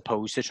 as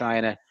opposed to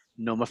trying to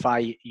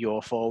nullify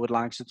your forward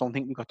line, because I don't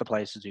think we've got the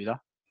players to do that.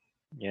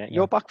 Yeah,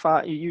 your back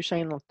five, you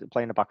saying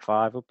playing a back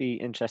five would be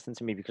interesting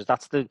to me, because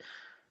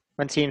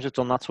when teams have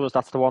done that to us,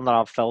 that's the one that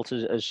I've felt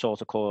has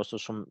sort of caused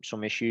us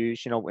some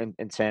issues,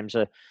 in terms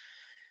of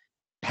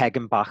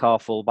pegging back our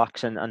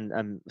fullbacks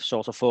and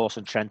sort of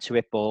forcing Trent to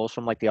hit balls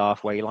from like the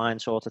halfway line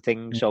sort of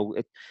thing. So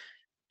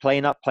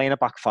playing a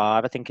back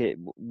five, I think it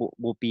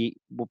will be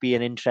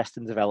an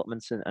interesting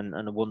development, and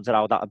I wonder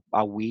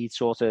how we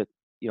sort of,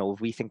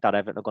 if we think that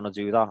Everton are going to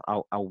do that,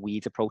 how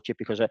we'd approach it,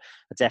 because I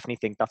definitely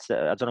think I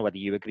don't know whether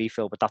you agree,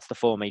 Phil, but that's the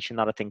formation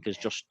that I think is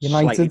just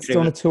United's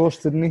done it to us,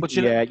 didn't he? But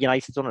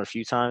United's done it a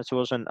few times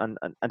to us, and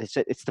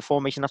it's the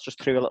formation that's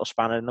just threw a little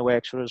spanner in the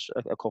works for us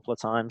a couple of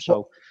times.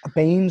 So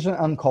Baines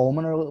and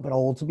Coleman are a little bit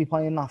old to be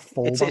playing that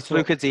full. It's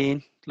Luca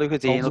Dean. Luca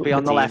Dean will be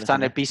on the left,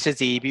 and it'd be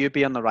Sidibe would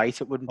be on the right.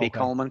 It wouldn't be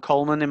Coleman.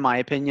 Coleman, in my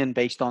opinion,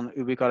 based on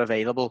who we got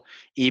available,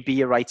 he'd be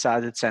a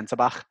right-sided centre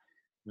back.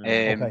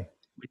 With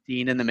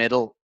Dean in the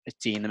middle. It's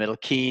Dean in the middle,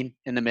 Keane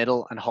in the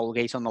middle, and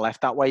Holgate on the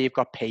left. That way, you've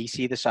got pace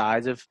either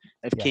side of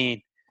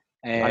Keane.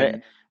 I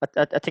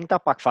think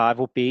that back five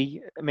will be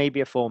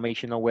maybe a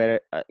formation where,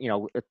 at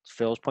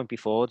Phil's point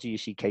before, do you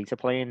see Keita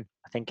playing?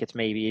 I think it's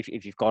maybe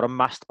if you've got a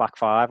massed back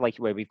five, like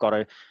where we've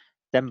got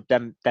them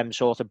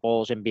sort of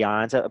balls in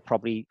behind it are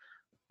probably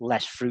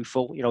less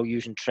fruitful,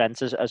 using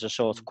Trent as a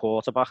sort of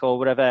quarterback or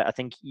whatever. I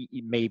think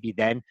maybe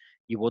then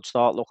you would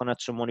start looking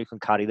at someone who can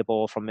carry the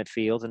ball from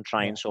midfield and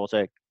try and sort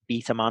of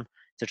beat a man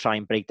to try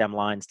and break them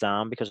lines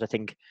down, because I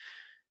think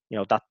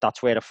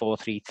that's where a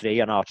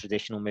 4-3-3 and our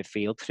traditional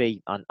midfield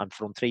three and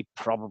front three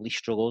probably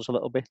struggles a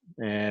little bit.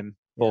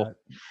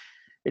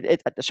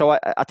 So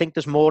I think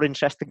there's more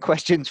interesting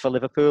questions for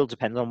Liverpool,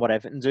 depending on what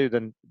Everton do,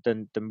 than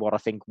what I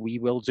think we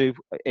will do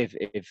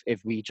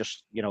if we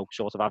just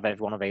sort of have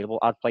everyone available.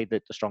 I'd play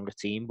the stronger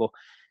team, but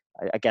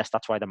I guess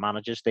that's why the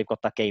managers, they've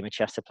got that game of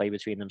chess to play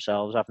between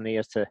themselves, haven't they,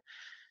 as to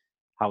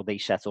how they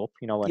set up,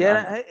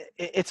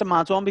 it's a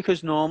mad one,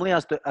 because normally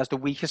as the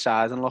weaker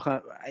side, and look,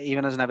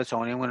 even as an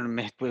Evertonian, when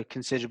admit we're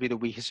considerably the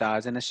weaker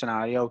side in this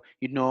scenario,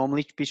 you'd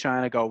normally be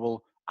trying to go,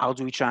 well, how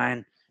do we try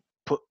and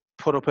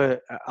put up a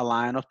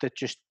lineup that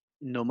just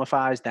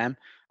nullifies them?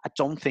 I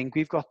don't think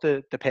we've got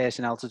the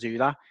personnel to do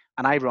that.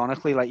 And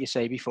ironically, like you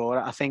say before,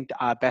 I think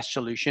our best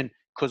solution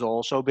could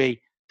also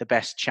be the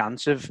best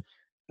chance of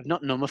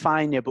not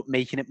nullifying you, but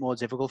making it more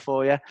difficult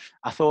for you.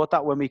 I thought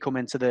that when we come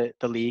into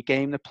the league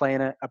game, that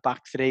playing a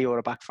back three or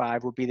a back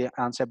five would be the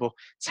answer, but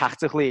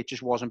tactically it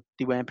just wasn't.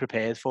 They weren't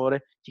prepared for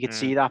it. You could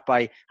see that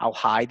by how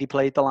high they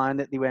played the line,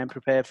 that they weren't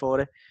prepared for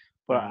it.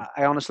 But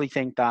I honestly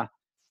think that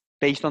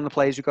based on the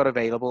players we've got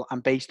available,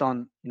 and based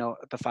on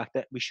the fact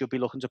that we should be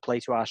looking to play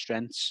to our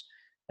strengths,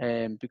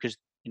 because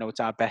it's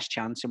our best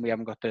chance, and we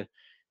haven't got the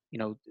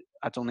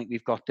I don't think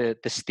we've got the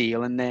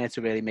steel in there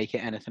to really make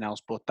it anything else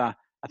but that.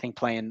 I think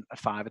playing a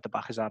five at the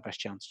back is our best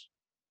chance.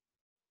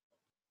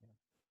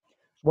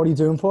 What are you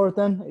doing for it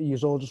then? Are you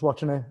all just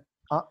watching it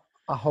at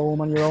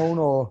home on your own,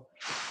 or?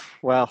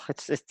 Well,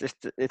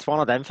 it's one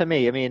of them for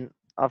me. I mean,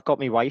 I've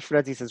got my wife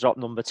ready to drop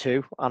number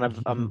 2,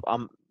 and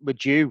I'm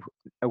with you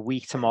a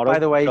week tomorrow. By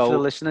the way, for the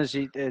listeners,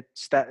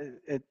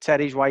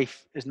 Terry's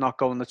wife is not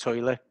going to the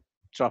toilet,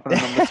 dropping a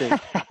number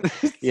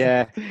 2.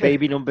 Yeah,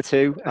 baby number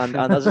 2, and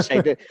as I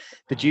say,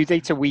 the due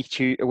date's a week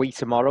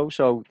tomorrow,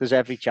 so there's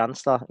every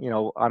chance that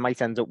I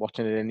might end up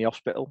watching it in the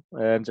hospital,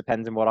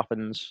 depending what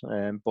happens.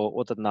 But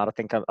other than that, I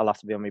think I'll have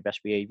to be on my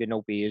best behaviour.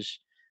 No beers,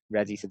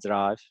 ready to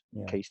drive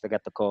in case they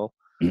get the call.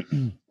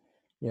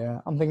 Yeah,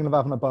 I'm thinking of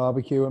having a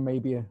barbecue and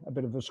maybe a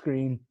bit of a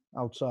screen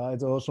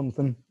outside or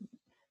something.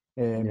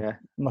 Yeah. I'm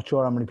not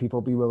sure how many people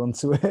will be willing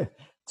to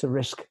to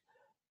risk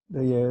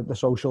the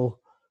social.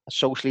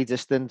 Socially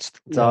distanced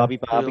Yeah. derby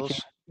barbecue.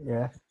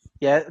 Yeah.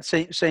 Yeah,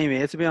 same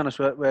here. To be honest,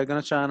 we're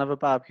going to try and have a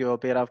barbecue.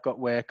 Albeit I've got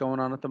work going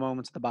on at the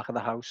moment at the back of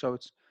the house, so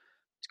it's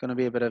going to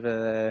be a bit of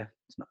a.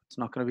 It's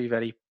not going to be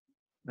very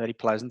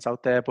pleasant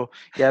out there. But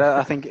yeah,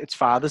 I think it's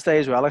Father's Day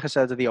as well. Like I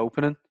said at the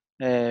opening,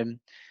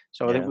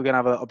 so I think we're going to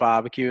have a little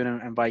barbecue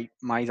and invite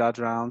my dad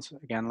round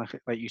again.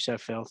 Like you said,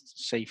 Phil,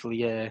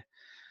 safely,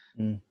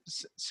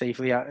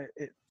 safely,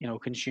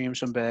 consume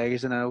some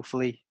burgers, and then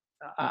hopefully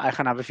I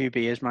can have a few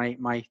beers.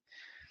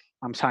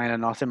 I'm tying a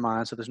knot in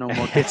mine, so there's no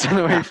more getting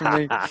away from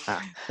me.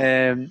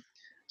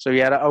 So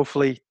yeah,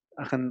 hopefully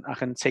I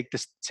can take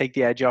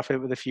the edge off it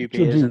with a few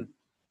beers. And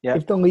yeah,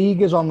 if the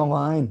league is on the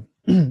line,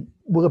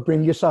 will it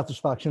bring you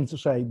satisfaction to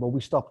say, well, we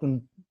stopped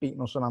them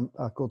beating us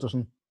at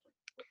Goodison?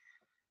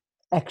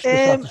 Extra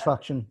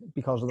satisfaction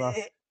because of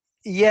that.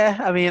 Yeah,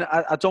 I mean,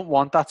 I don't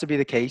want that to be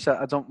the case.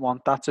 I don't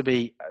want that to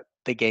be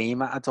the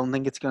game. I don't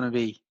think it's going to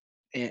be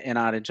in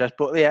our interest.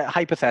 But yeah,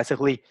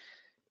 hypothetically,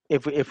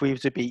 if we were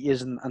to beat you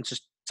and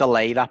just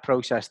delay that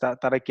process,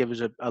 that'd give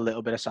us a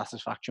little bit of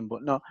satisfaction.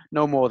 But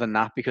no more than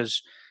that,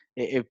 because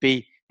it'd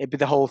be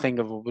the whole thing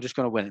of we're just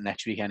going to win it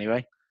next week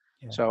anyway.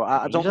 Yeah. So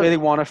I don't really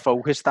want to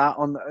focus that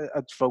on.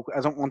 I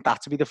don't want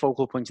that to be the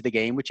focal point of the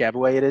game, whichever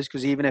way it is.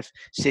 Because even if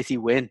City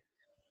win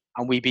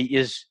and we beat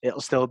you,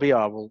 it'll still be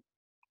don't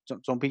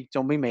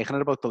be making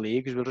it about the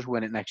league, because we'll just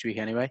win it next week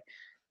anyway.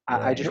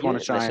 Yeah. I just want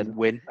to try and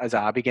win a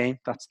derby game.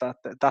 That's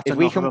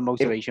enough of a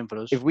motivation for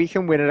us. If we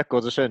can win it at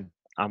Goodison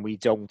and we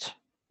don't,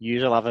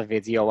 you'll have a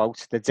video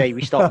out the day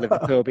we stop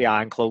Liverpool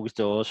behind closed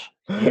doors.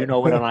 You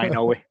know it and I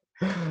know it.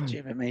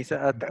 Jimmy, mate,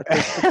 the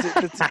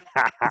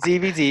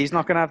DVD is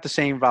not going to have the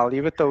same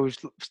value with those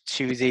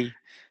choosy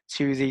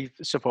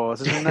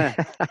supporters in there.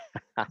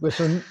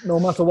 Listen, no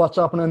matter what's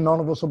happening, none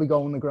of us will be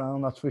going on the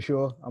ground, that's for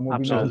sure. And we'll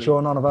be making sure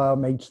none of our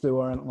mates do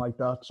or anything like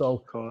that.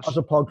 So as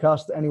a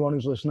podcast, anyone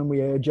who's listening,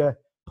 we urge you,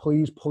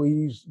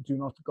 please do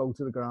not go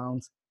to the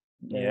ground.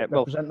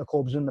 Represent the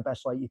clubs in the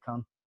best light you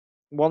can.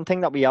 One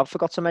thing that we have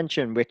forgot to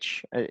mention,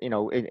 which,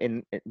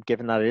 in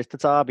given that it is the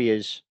derby,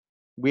 is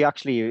we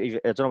actually, I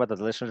don't know whether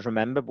the listeners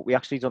remember, but we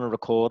actually done a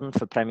recording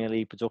for Premier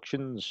League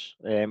Productions,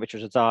 which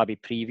was a derby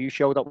preview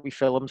show that we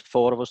filmed,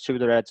 4 of us, 2 of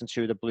the Reds and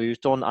 2 of the Blues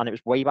done, and it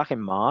was way back in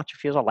March. It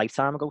feels a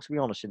lifetime ago, to be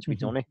honest, since we've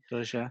done it. It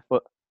does, yeah.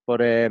 But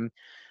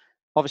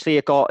obviously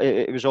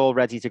it was all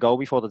ready to go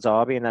before the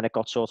derby, and then it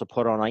got sort of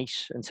put on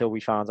ice until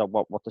we found out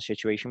what the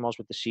situation was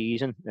with the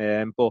season.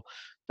 But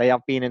they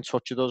have been in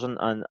touch with us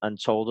and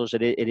told us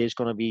that it is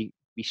going to be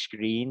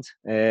screened.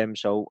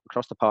 So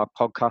Across the Park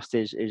podcast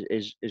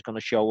is going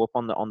to show up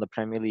on the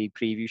Premier League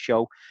preview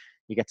show.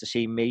 You get to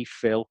see me,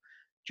 Phil,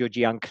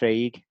 Judgy and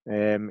Craig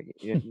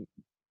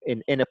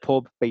in a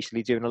pub,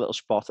 basically doing a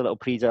little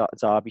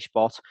pre-derby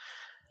spot.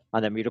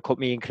 And then me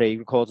and Craig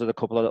recorded a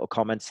couple of little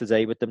comments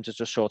today with them to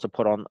just sort of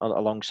put on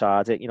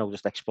alongside it,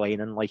 just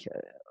explaining like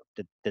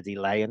the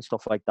delay and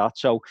stuff like that.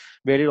 So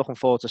really looking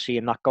forward to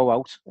seeing that go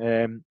out.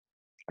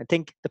 I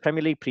think the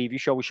Premier League preview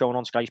show was shown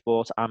on Sky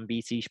Sports and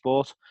BT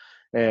Sport,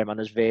 and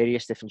there's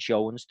various different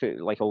showings to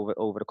like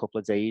over a couple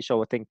of days.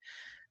 So I think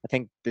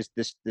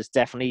there's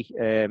definitely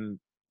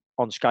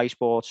on Sky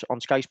Sports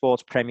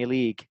Premier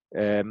League,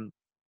 and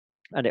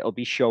it'll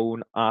be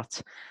shown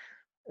at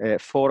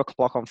 4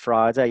 o'clock on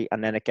Friday,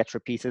 and then it gets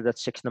repeated at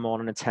 6 in the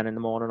morning and 10 in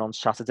the morning on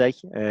Saturday.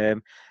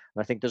 And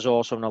I think there's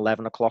also an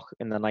 11 o'clock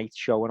in the night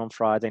showing on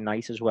Friday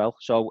night as well.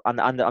 So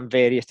and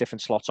various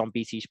different slots on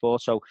BT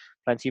Sport. So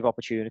plenty of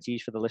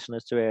opportunities for the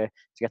listeners to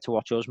get to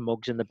watch us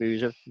mugs in the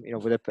boozer,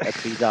 with a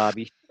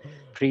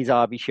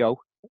pre-derby show.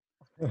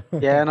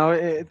 Yeah, no,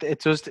 it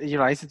does.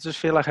 You're right. It does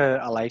feel like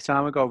a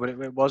lifetime ago, but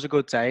it was a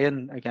good day.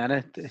 And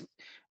again,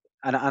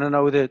 and I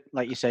know that,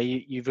 like you say,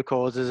 you've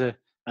recorded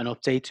an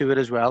update to it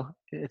as well.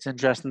 It's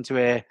interesting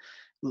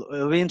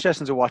it'll be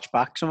interesting to watch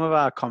back some of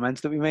our comments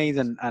that we made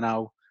and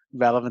how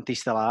relevant they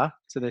still are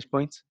to this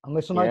point. And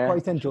listen, I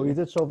quite enjoyed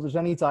it. So if there's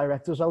any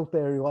directors out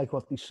there who like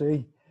what they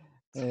see,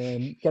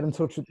 get in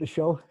touch with the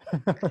show.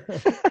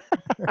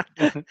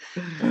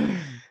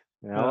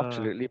 No,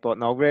 absolutely. But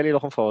no, really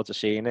looking forward to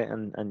seeing it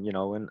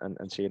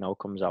and seeing how it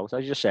comes out.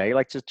 As you say,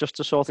 like just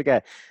to sort of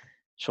get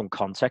some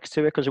context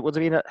to it, because it would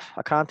have been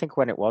I can't think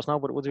when it was now,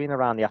 but it would have been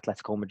around the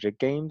Atletico Madrid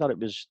game that it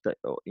was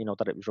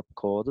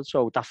recorded.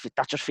 So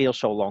that just feels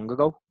so long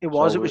ago. It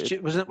was. So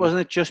wasn't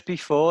it just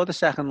before the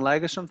second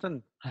leg or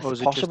something? Or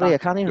was possibly, I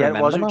can't even remember.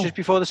 Yeah, it was just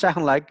before the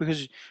second leg,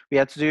 because we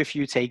had to do a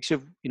few takes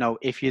of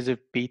if you'd have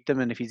beat them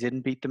and if you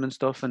didn't beat them and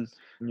stuff, and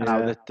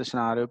how the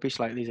scenario would be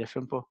slightly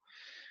different. But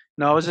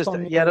no,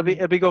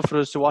 it'll be good for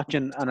us to watch,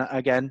 and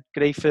again,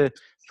 great for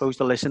those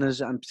the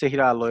listeners, and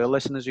particularly our loyal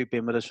listeners who've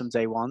been with us from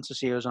day one, to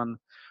see us on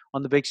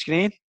the big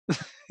screen.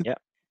 Yeah.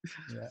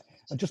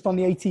 And just on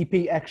the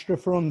ATP extra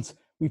front,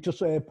 we've just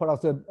put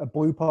out a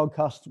Blue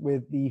podcast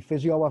with the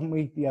physio, haven't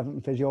we? The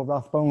Everton physio,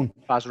 Rathbone.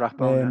 Baz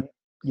Rathbone.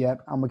 Yeah,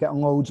 and we're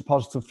getting loads of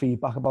positive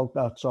feedback about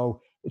that.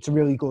 So it's a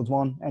really good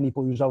one. Any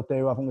Blues out there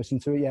who haven't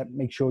listened to it yet,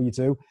 make sure you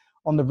do.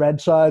 On the Red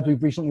side,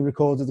 we've recently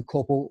recorded a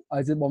couple.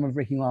 I did one with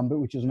Ricky Lambert,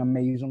 which is an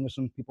amazing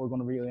listen. People are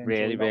going to really enjoy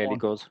Really, that really one.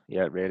 good.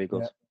 Yeah, really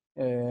good.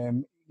 Yeah.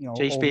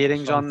 Jay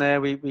Spearing's on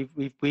there.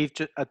 We've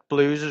just, at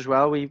Blues as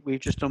well. We've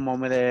just done one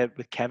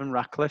with Kevin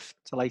Ratcliffe.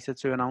 Delighted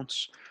to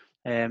announce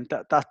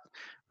that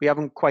we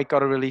haven't quite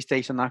got a release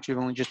date on that. We've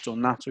only just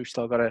done that, so we've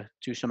still got to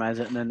do some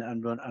editing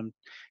and run. And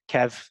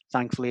Kev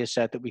thankfully has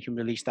said that we can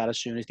release that as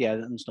soon as the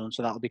editing's done.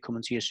 So that'll be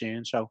coming to you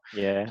soon. So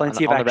yeah,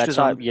 plenty and of on extras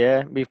the red side, on.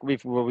 yeah,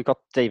 we got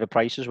David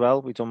Price as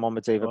well. We've done one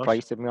with David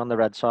Price, didn't we, on the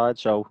Red side?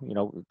 So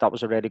that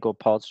was a really good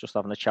pod. Just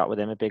having a chat with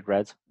him, a Big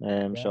Red.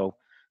 So.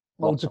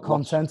 Loads of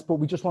content, but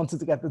we just wanted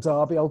to get the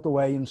derby out the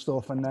way and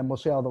stuff, and then we'll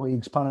see how the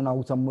league's panning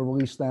out, and we'll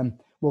release them.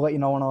 We'll let you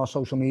know on our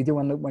social media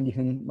when you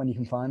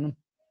can find them.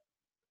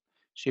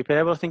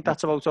 Superb. I think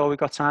that's about all we've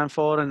got time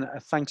for, and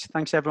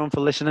thanks everyone for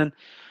listening.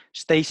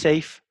 Stay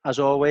safe as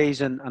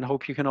always, and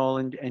hope you can all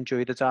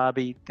enjoy the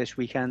derby this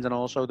weekend and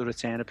also the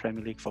return of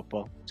Premier League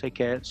football. Take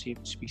care.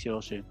 Speak to you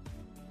all soon.